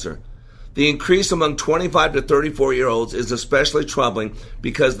liver cancer. The increase among 25 to 34-year-olds is especially troubling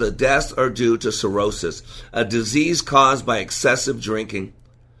because the deaths are due to cirrhosis, a disease caused by excessive drinking.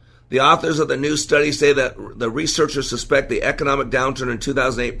 The authors of the new study say that the researchers suspect the economic downturn in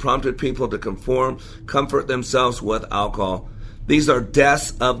 2008 prompted people to comfort themselves with alcohol. These are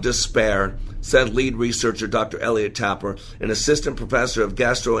deaths of despair, said lead researcher Dr. Elliot Tapper, an assistant professor of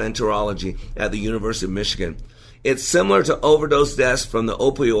gastroenterology at the University of Michigan. It's similar to overdose deaths from the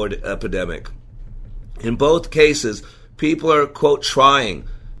opioid epidemic. In both cases, people are, quote, trying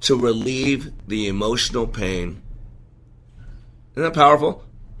to relieve the emotional pain. Isn't that powerful?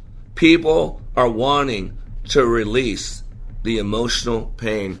 People are wanting to release the emotional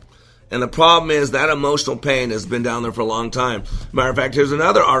pain. And the problem is that emotional pain has been down there for a long time. Matter of fact, here's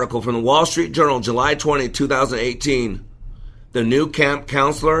another article from the Wall Street Journal, July 20, 2018. The new camp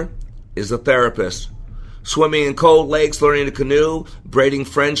counselor is a therapist. Swimming in cold lakes, learning to canoe, braiding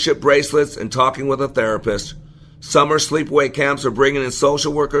friendship bracelets, and talking with a therapist. Summer sleepaway camps are bringing in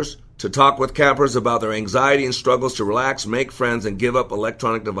social workers to talk with campers about their anxiety and struggles to relax, make friends, and give up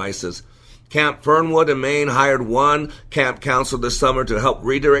electronic devices. Camp Fernwood in Maine hired one camp counselor this summer to help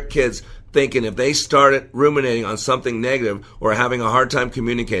redirect kids thinking if they started ruminating on something negative or having a hard time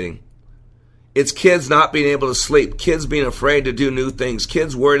communicating. It's kids not being able to sleep, kids being afraid to do new things,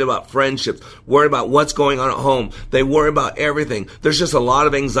 kids worried about friendships, worried about what's going on at home. They worry about everything. There's just a lot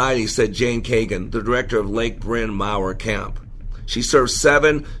of anxiety, said Jane Kagan, the director of Lake Bryn Mawr Camp. She serves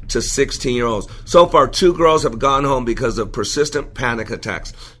 7 to 16-year-olds. So far, 2 girls have gone home because of persistent panic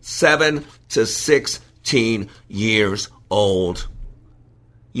attacks. 7 to 16 years old.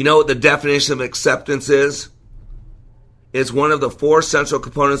 You know what the definition of acceptance is? It's one of the four central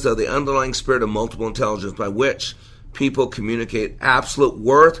components of the underlying spirit of multiple intelligence by which people communicate absolute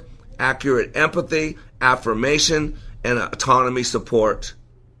worth, accurate empathy, affirmation, and autonomy support.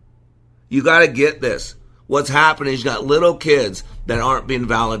 You got to get this. What's happening is you got little kids that aren't being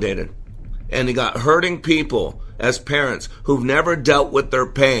validated. And you got hurting people as parents who've never dealt with their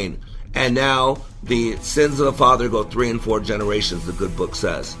pain. And now the sins of the father go 3 and 4 generations, the good book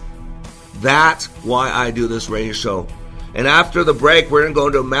says. That's why I do this radio show. And after the break, we're going to go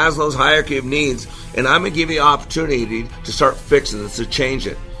into Maslow's hierarchy of needs, and I'm going to give you the opportunity to start fixing this, to change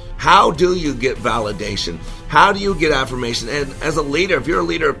it. How do you get validation? How do you get affirmation? And as a leader, if you're a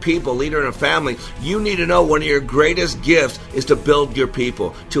leader of people, leader in a family, you need to know one of your greatest gifts is to build your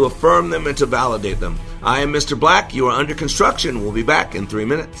people, to affirm them and to validate them. I am Mr. Black. You are under construction. We'll be back in 3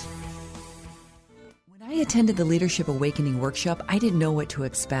 minutes. I attended the Leadership Awakening workshop. I didn't know what to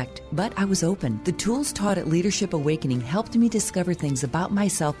expect, but I was open. The tools taught at Leadership Awakening helped me discover things about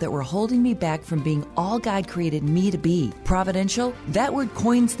myself that were holding me back from being all God created me to be. Providential? That word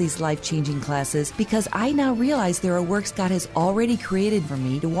coins these life-changing classes because I now realize there are works God has already created for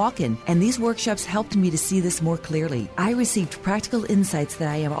me to walk in, and these workshops helped me to see this more clearly. I received practical insights that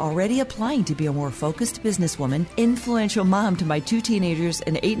I am already applying to be a more focused businesswoman, influential mom to my 2 teenagers,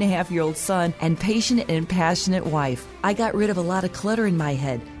 an 8.5-year-old son, and patient and passionate wife. I got rid of a lot of clutter in my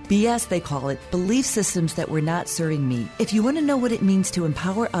head. BS, they call it, belief systems that were not serving me. If you want to know what it means to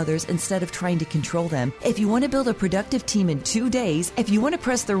empower others instead of trying to control them, if you want to build a productive team in 2 days, if you want to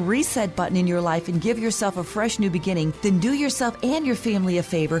press the reset button in your life and give yourself a fresh new beginning, then do yourself and your family a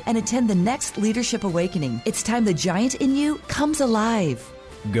favor and attend the next Leadership Awakening. It's time the giant in you comes alive.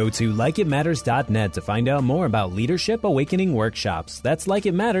 Go to likeitmatters.net to find out more about Leadership Awakening workshops. That's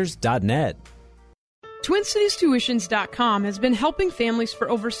likeitmatters.net. TwinCitiesTuitions.com has been helping families for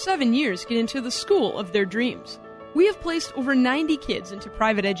over 7 years get into the school of their dreams. We have placed over 90 kids into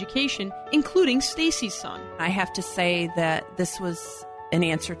private education, including Stacy's son. I have to say that this was an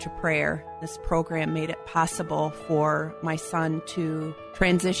answer to prayer. This program made it possible for my son to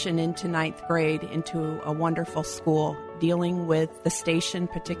transition into 9th grade into a wonderful school. Dealing with the station,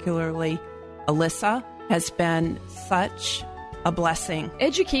 particularly Alyssa, has been such a blessing.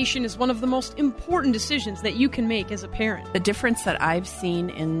 Education is one of the most important decisions that you can make as a parent. The difference that I've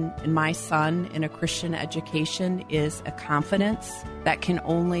seen in my son in a Christian education is a confidence that can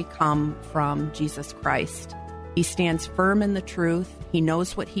only come from Jesus Christ. He stands firm in the truth, he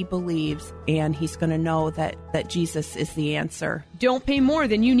knows what he believes, and he's going to know that Jesus is the answer. Don't pay more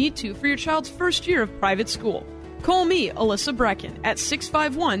than you need to for your child's first year of private school. Call me, Alyssa Brecken, at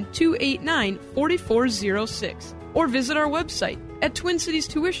 651-289-4406. Or visit our website at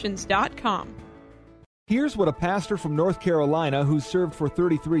TwinCitiesTuitions.com. Here's what a pastor from North Carolina who served for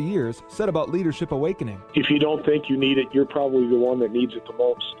 33 years said about Leadership Awakening. If you don't think you need it, you're probably the one that needs it the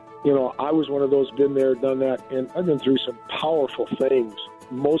most. You know, I was one of those, been there, done that, and I've been through some powerful things.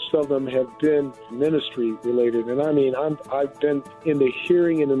 Most of them have been ministry related. And I mean, I've been in the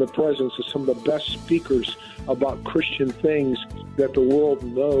hearing and in the presence of some of the best speakers about Christian things that the world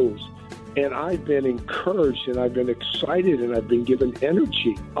knows. And I've been encouraged, and I've been excited, and I've been given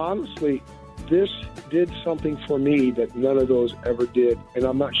energy. Honestly, this did something for me that none of those ever did, and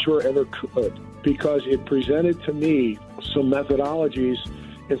I'm not sure ever could, because it presented to me some methodologies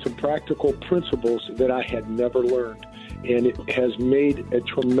and some practical principles that I had never learned. And it has made a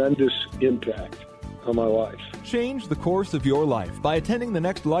tremendous impact on my life. Change the course of your life by attending the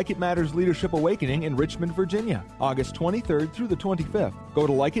next Like It Matters Leadership Awakening in Richmond, Virginia, August 23rd through the 25th. Go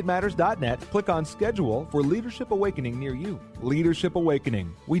to likeitmatters.net, click on Schedule for Leadership Awakening near you. Leadership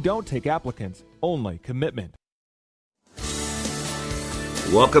Awakening. We don't take applicants, only commitment.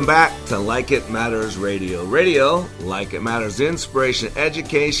 Welcome back to Like It Matters Radio. Radio, like it matters, inspiration,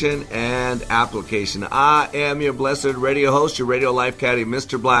 education, and application. I am your blessed radio host, your radio life caddy,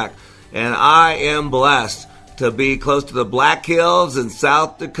 Mr. Black. And I am blessed to be close to the Black Hills in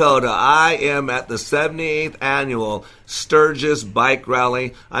South Dakota. I am at the 78th Annual Sturgis Bike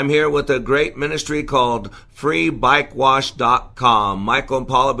Rally. I'm here with a great ministry called FreeBikeWash.com. Michael and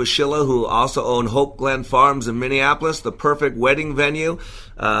Paula Bushilla, who also own Hope Glen Farms in Minneapolis, the perfect wedding venue.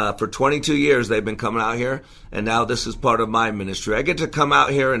 For 22 years they've been coming out here, and now this is part of my ministry. I get to come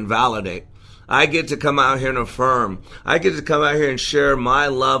out here and validate. I get to come out here and affirm. I get to come out here and share my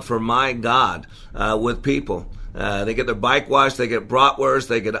love for my God with people. They get their bike washed, they get bratwurst,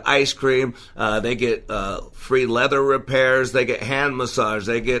 they get ice cream, they get free leather repairs, they get hand massage,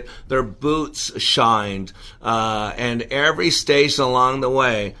 they get their boots shined, and every station along the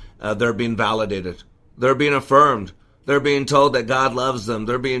way, they're being validated. They're being affirmed. They're being told that God loves them.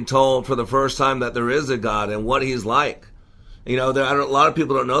 They're being told for the first time that there is a God and what he's like. You know, a lot of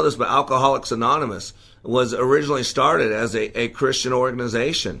people don't know this, but Alcoholics Anonymous was originally started as a Christian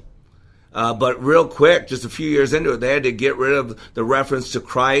organization. But real quick, just a few years into it, they had to get rid of the reference to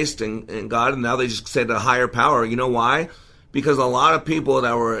Christ and God, and now they just said a higher power. You know why? Because a lot of people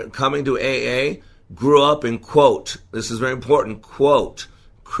that were coming to AA grew up in, quote, this is very important, quote,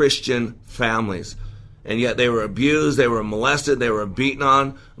 Christian families. And yet they were abused, they were molested, they were beaten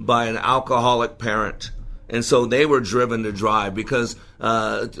on by an alcoholic parent. And so they were driven to drive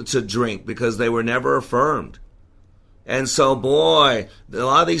to drink because they were never affirmed. And so, boy, a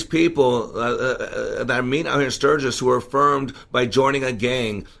lot of these people that I meet out here in Sturgis who were affirmed by joining a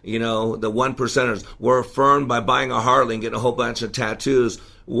gang, you know, the 1%ers, were affirmed by buying a Harley and getting a whole bunch of tattoos,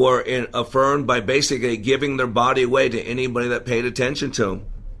 were affirmed by basically giving their body away to anybody that paid attention to them.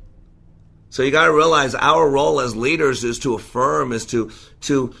 So you got to realize our role as leaders is to affirm, is to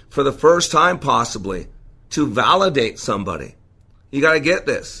for the first time possibly, to validate somebody. You got to get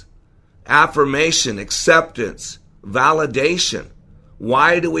this. Affirmation, acceptance, validation.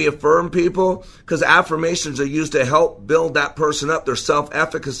 Why do we affirm people? Because affirmations are used to help build that person up, their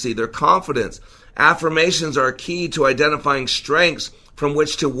self-efficacy, their confidence. Affirmations are a key to identifying strengths from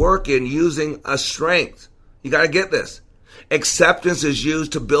which to work in using a strength. You got to get this. Acceptance is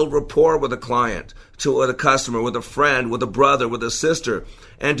used to build rapport with a client, with a customer, with a friend, with a brother, with a sister,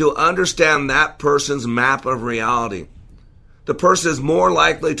 and to understand that person's map of reality. The person is more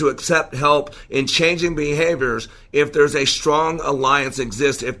likely to accept help in changing behaviors if there's a strong alliance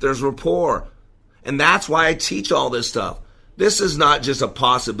exists, if there's rapport. And that's why I teach all this stuff. This is not just a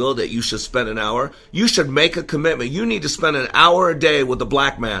possibility that you should spend an hour. You should make a commitment. You need to spend an hour a day with the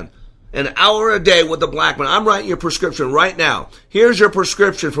black man. An hour a day with the black man. I'm writing your prescription right now. Here's your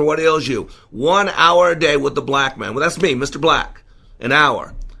prescription for what ails you. 1 hour a day with the black man. Well, that's me, Mr. Black. An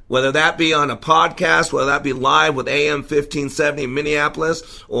hour. Whether that be on a podcast, whether that be live with AM 1570 in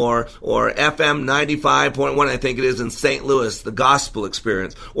Minneapolis or FM 95.1, I think it is, in St. Louis, the gospel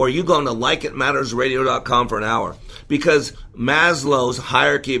experience. Or you go to likeitmattersradio.com for an hour. Because Maslow's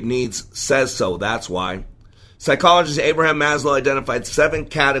hierarchy of needs says so. That's why. Psychologist Abraham Maslow identified 7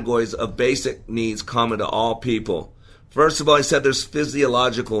 categories of basic needs common to all people. First of all, he said there's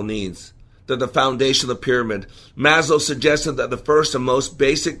physiological needs. They're the foundation of the pyramid. Maslow suggested that the first and most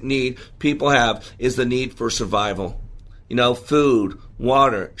basic need people have is the need for survival. You know, food,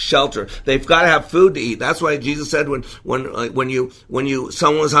 water, shelter. They've got to have food to eat. That's why Jesus said when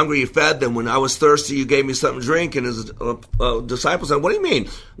someone was hungry, you fed them. When I was thirsty, you gave me something to drink. And his disciples said, "What do you mean?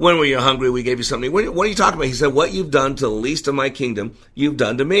 When were you hungry, we gave you something? What are you talking about?" He said, "What you've done to the least of my kingdom, you've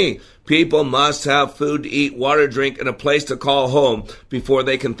done to me." People must have food to eat, water to drink, and a place to call home before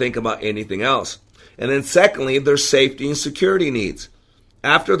they can think about anything else. And then secondly, there's safety and security needs.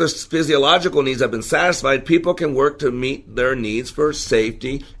 After the physiological needs have been satisfied, people can work to meet their needs for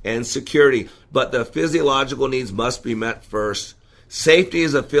safety and security. But the physiological needs must be met first. Safety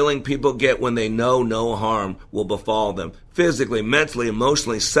is a feeling people get when they know no harm will befall them, physically, mentally,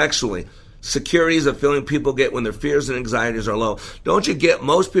 emotionally, sexually. Security is a feeling people get when their fears and anxieties are low. Don't you get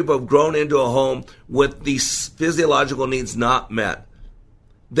most people have grown into a home with these physiological needs not met?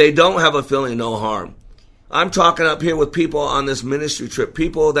 They don't have a feeling of no harm. I'm talking up here with people on this ministry trip,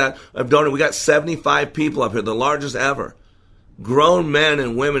 people that have donated. We got 75 people up here, the largest ever. Grown men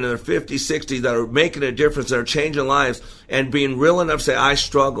and women in their 50s, 60s that are making a difference, that are changing lives and being real enough to say, I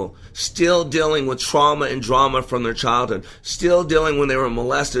struggle. Still dealing with trauma and drama from their childhood. Still dealing when they were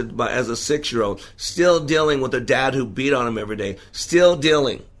molested as a 6-year-old. Still dealing with a dad who beat on them every day. Still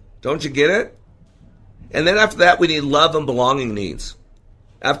dealing. Don't you get it? And then after that, we need love and belonging needs.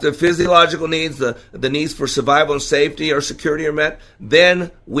 After the physiological needs, the needs for survival and safety or security are met, then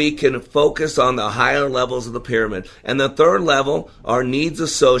we can focus on the higher levels of the pyramid. And the third level are needs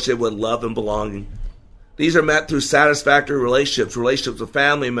associated with love and belonging. These are met through satisfactory relationships with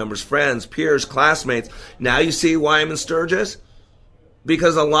family members, friends, peers, classmates. Now you see why I'm in Sturgis?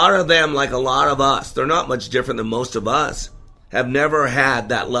 Because a lot of them, like a lot of us, they're not much different than most of us, have never had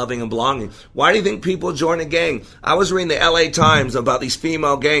that loving and belonging. Why do you think people join a gang? I was reading the LA Times about these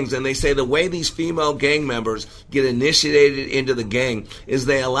female gangs, and they say the way these female gang members get initiated into the gang is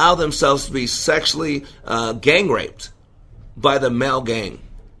they allow themselves to be sexually gang raped by the male gang.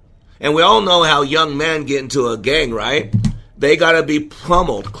 And we all know how young men get into a gang, right? They got to be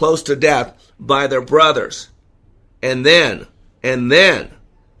pummeled close to death by their brothers. And then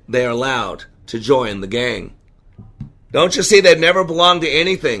they're allowed to join the gang. Don't you see, they've never belonged to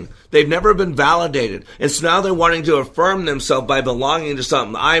anything. They've never been validated. And so now they're wanting to affirm themselves by belonging to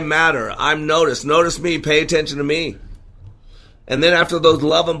something. I matter. I'm noticed. Notice me. Pay attention to me. And then after those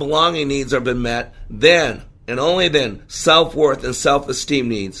love and belonging needs have been met, then, and only then, self-worth and self-esteem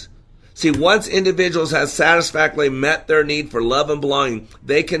needs. See, once individuals have satisfactorily met their need for love and belonging,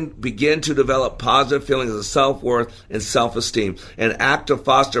 they can begin to develop positive feelings of self-worth and self-esteem and act to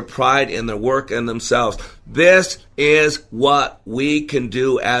foster pride in their work and themselves. This is what we can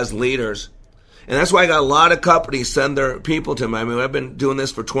do as leaders. And that's why I got a lot of companies send their people to me. I mean, I've been doing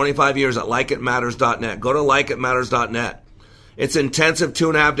this for 25 years at likeitmatters.net. Go to likeitmatters.net. It's intensive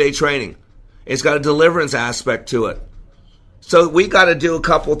 2.5-day training. It's got a deliverance aspect to it. So we got to do a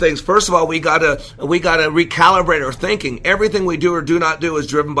couple of things. First of all, we got to recalibrate our thinking. Everything we do or do not do is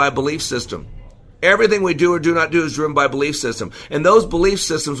driven by a belief system. Everything we do or do not do is driven by a belief system. And those belief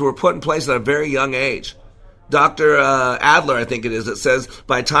systems were put in place at a very young age. Dr. Adler, I think it is, it says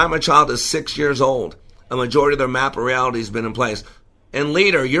by the time a child is 6 years old, a majority of their map of reality has been in place. And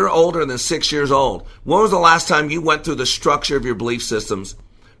leader, you're older than 6 years old. When was the last time you went through the structure of your belief systems?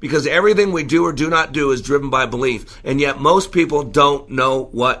 Because everything we do or do not do is driven by belief. And yet most people don't know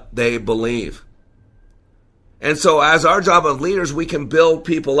what they believe. And so as our job of leaders, we can build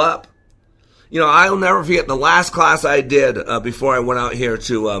people up. You know, I'll never forget the last class I did before I went out here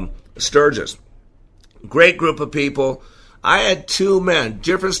to Sturgis. Great group of people. I had two men,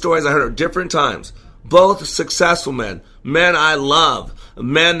 different stories I heard at different times. Both successful men. Men I love.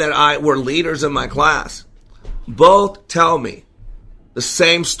 Men that were leaders in my class. Both tell me the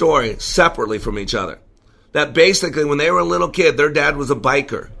same story separately from each other. That basically when they were a little kid, their dad was a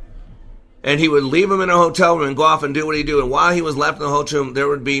biker. And he would leave them in a hotel room and go off and do what he'd do. And while he was left in the hotel room, there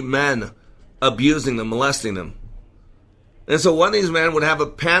would be men abusing them, molesting them. And so one of these men would have a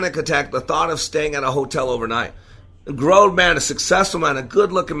panic attack, the thought of staying at a hotel overnight. A grown man, a successful man, a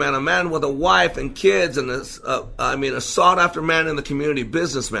good-looking man, a man with a wife and kids, and a sought-after man in the community,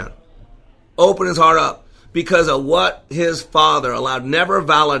 businessman. Open his heart up. Because of what his father allowed, never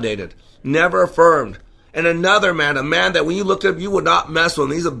validated, never affirmed. And another man, a man that when you looked at him, you would not mess with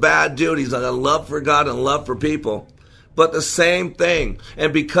him. He's a bad dude. He's got a love for God and a love for people. But the same thing.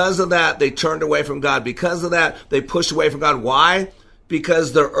 And because of that, they turned away from God. Because of that, they pushed away from God. Why?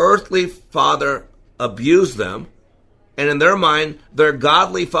 Because their earthly father abused them. And in their mind, their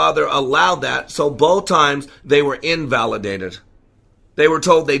godly father allowed that. So both times, they were invalidated. They were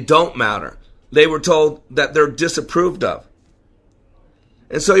told they don't matter. They were told that they're disapproved of.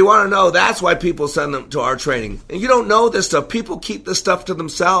 And so you want to know, that's why people send them to our training. And you don't know this stuff. People keep this stuff to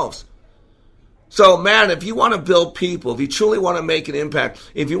themselves. So, man, if you want to build people, if you truly want to make an impact,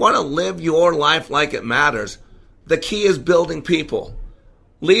 if you want to live your life like it matters, the key is building people.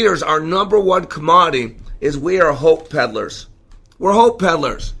 Leaders, our number one commodity is we are hope peddlers. We're hope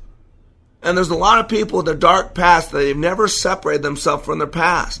peddlers. And there's a lot of people with a dark past that they've never separated themselves from their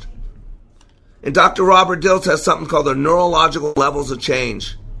past. And Dr. Robert Dilts has something called the neurological levels of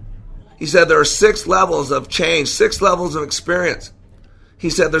change. He said there are 6 levels of change, 6 levels of experience. He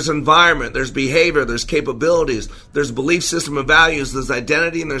said there's environment, there's behavior, there's capabilities, there's belief system and values, there's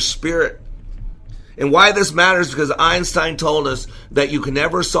identity, and there's spirit. And why this matters is because Einstein told us that you can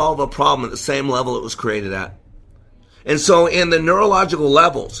never solve a problem at the same level it was created at. And so in the neurological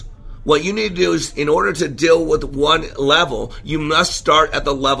levels, what you need to do is, in order to deal with one level, you must start at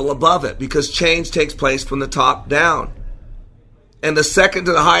the level above it, because change takes place from the top down. And the second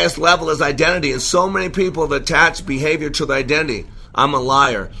to the highest level is identity. And so many people have attached behavior to their identity. I'm a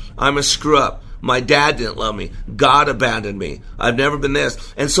liar. I'm a screw up. My dad didn't love me. God abandoned me. I've never been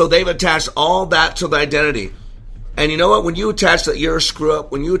this. And so they've attached all that to the identity. And you know what? When you attach that you're a screw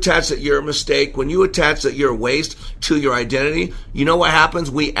up, when you attach that you're a mistake, when you attach that you're a waste to your identity, you know what happens?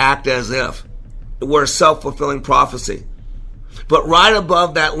 We act as if we're a self-fulfilling prophecy. But right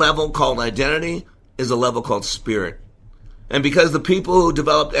above that level called identity is a level called spirit. And because the people who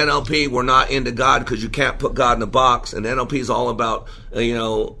developed NLP were not into God, because you can't put God in a box, and NLP is all about,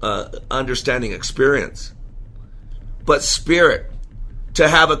 understanding experience. But spirit, to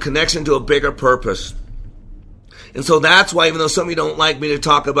have a connection to a bigger purpose. And so that's why, even though some of you don't like me to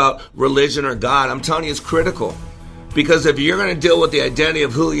talk about religion or God, I'm telling you it's critical. Because if you're going to deal with the identity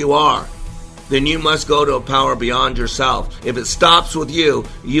of who you are, then you must go to a power beyond yourself. If it stops with you,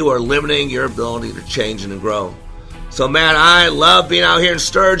 you are limiting your ability to change and to grow. So, man, I love being out here in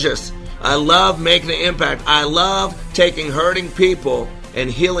Sturgis. I love making an impact. I love taking hurting people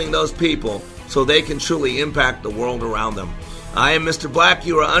and healing those people so they can truly impact the world around them. I am Mr. Black.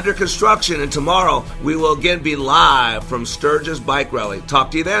 You are under construction, and tomorrow we will again be live from Sturgis Bike Rally.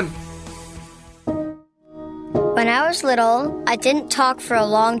 Talk to you then. When I was little, I didn't talk for a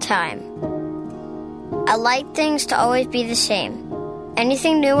long time. I liked things to always be the same.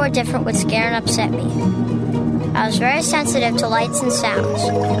 Anything new or different would scare and upset me. I was very sensitive to lights and sounds.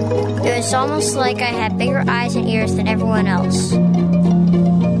 It was almost like I had bigger eyes and ears than everyone else.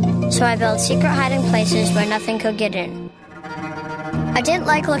 So I built secret hiding places where nothing could get in. I didn't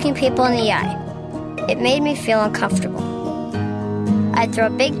like looking people in the eye. It made me feel uncomfortable. I'd throw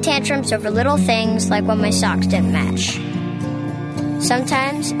big tantrums over little things like when my socks didn't match.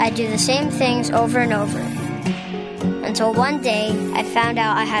 Sometimes I'd do the same things over and over. Until one day, I found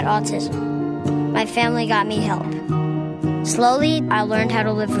out I had autism. My family got me help. Slowly, I learned how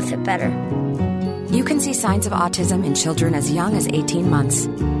to live with it better. You can see signs of autism in children as young as 18 months.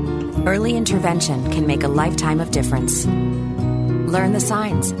 Early intervention can make a lifetime of difference. Learn the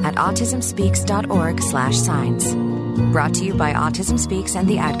signs at autismspeaks.org/signs. Brought to you by Autism Speaks and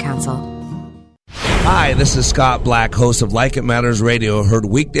the Ad Council. Hi, this is Scott Black, host of Like It Matters Radio, heard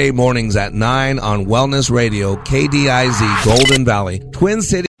weekday mornings at 9 on Wellness Radio, KDIZ, Golden Valley, Twin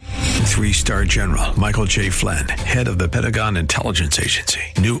City. 3-star General Michael J. Flynn, head of the Pentagon Intelligence Agency,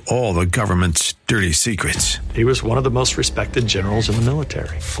 knew all the government's dirty secrets. He was one of the most respected generals in the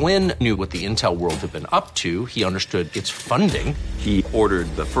military. Flynn knew what the intel world had been up to. He understood its funding. He ordered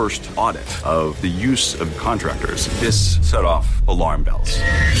the first audit of the use of contractors. This set off alarm bells.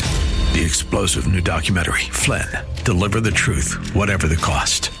 The explosive new documentary, Flynn, Deliver the Truth, Whatever the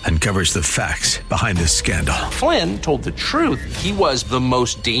Cost, uncovers the facts behind this scandal. Flynn told the truth. He was the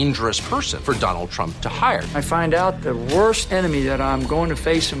most dangerous person for Donald Trump to hire. I find out the worst enemy that I'm going to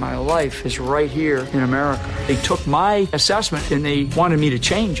face in my life is right here in America. They took my assessment and they wanted me to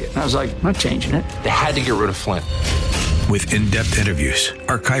change it. And I was like, I'm not changing it. They had to get rid of Flynn. With in-depth interviews,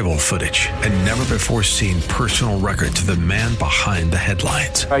 archival footage, and never-before-seen personal records of the man behind the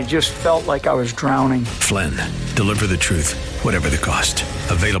headlines. I just felt like I was drowning. Flynn, Deliver the Truth, Whatever the Cost.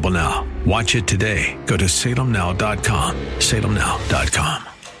 Available now. Watch it today. Go to salemnow.com. salemnow.com.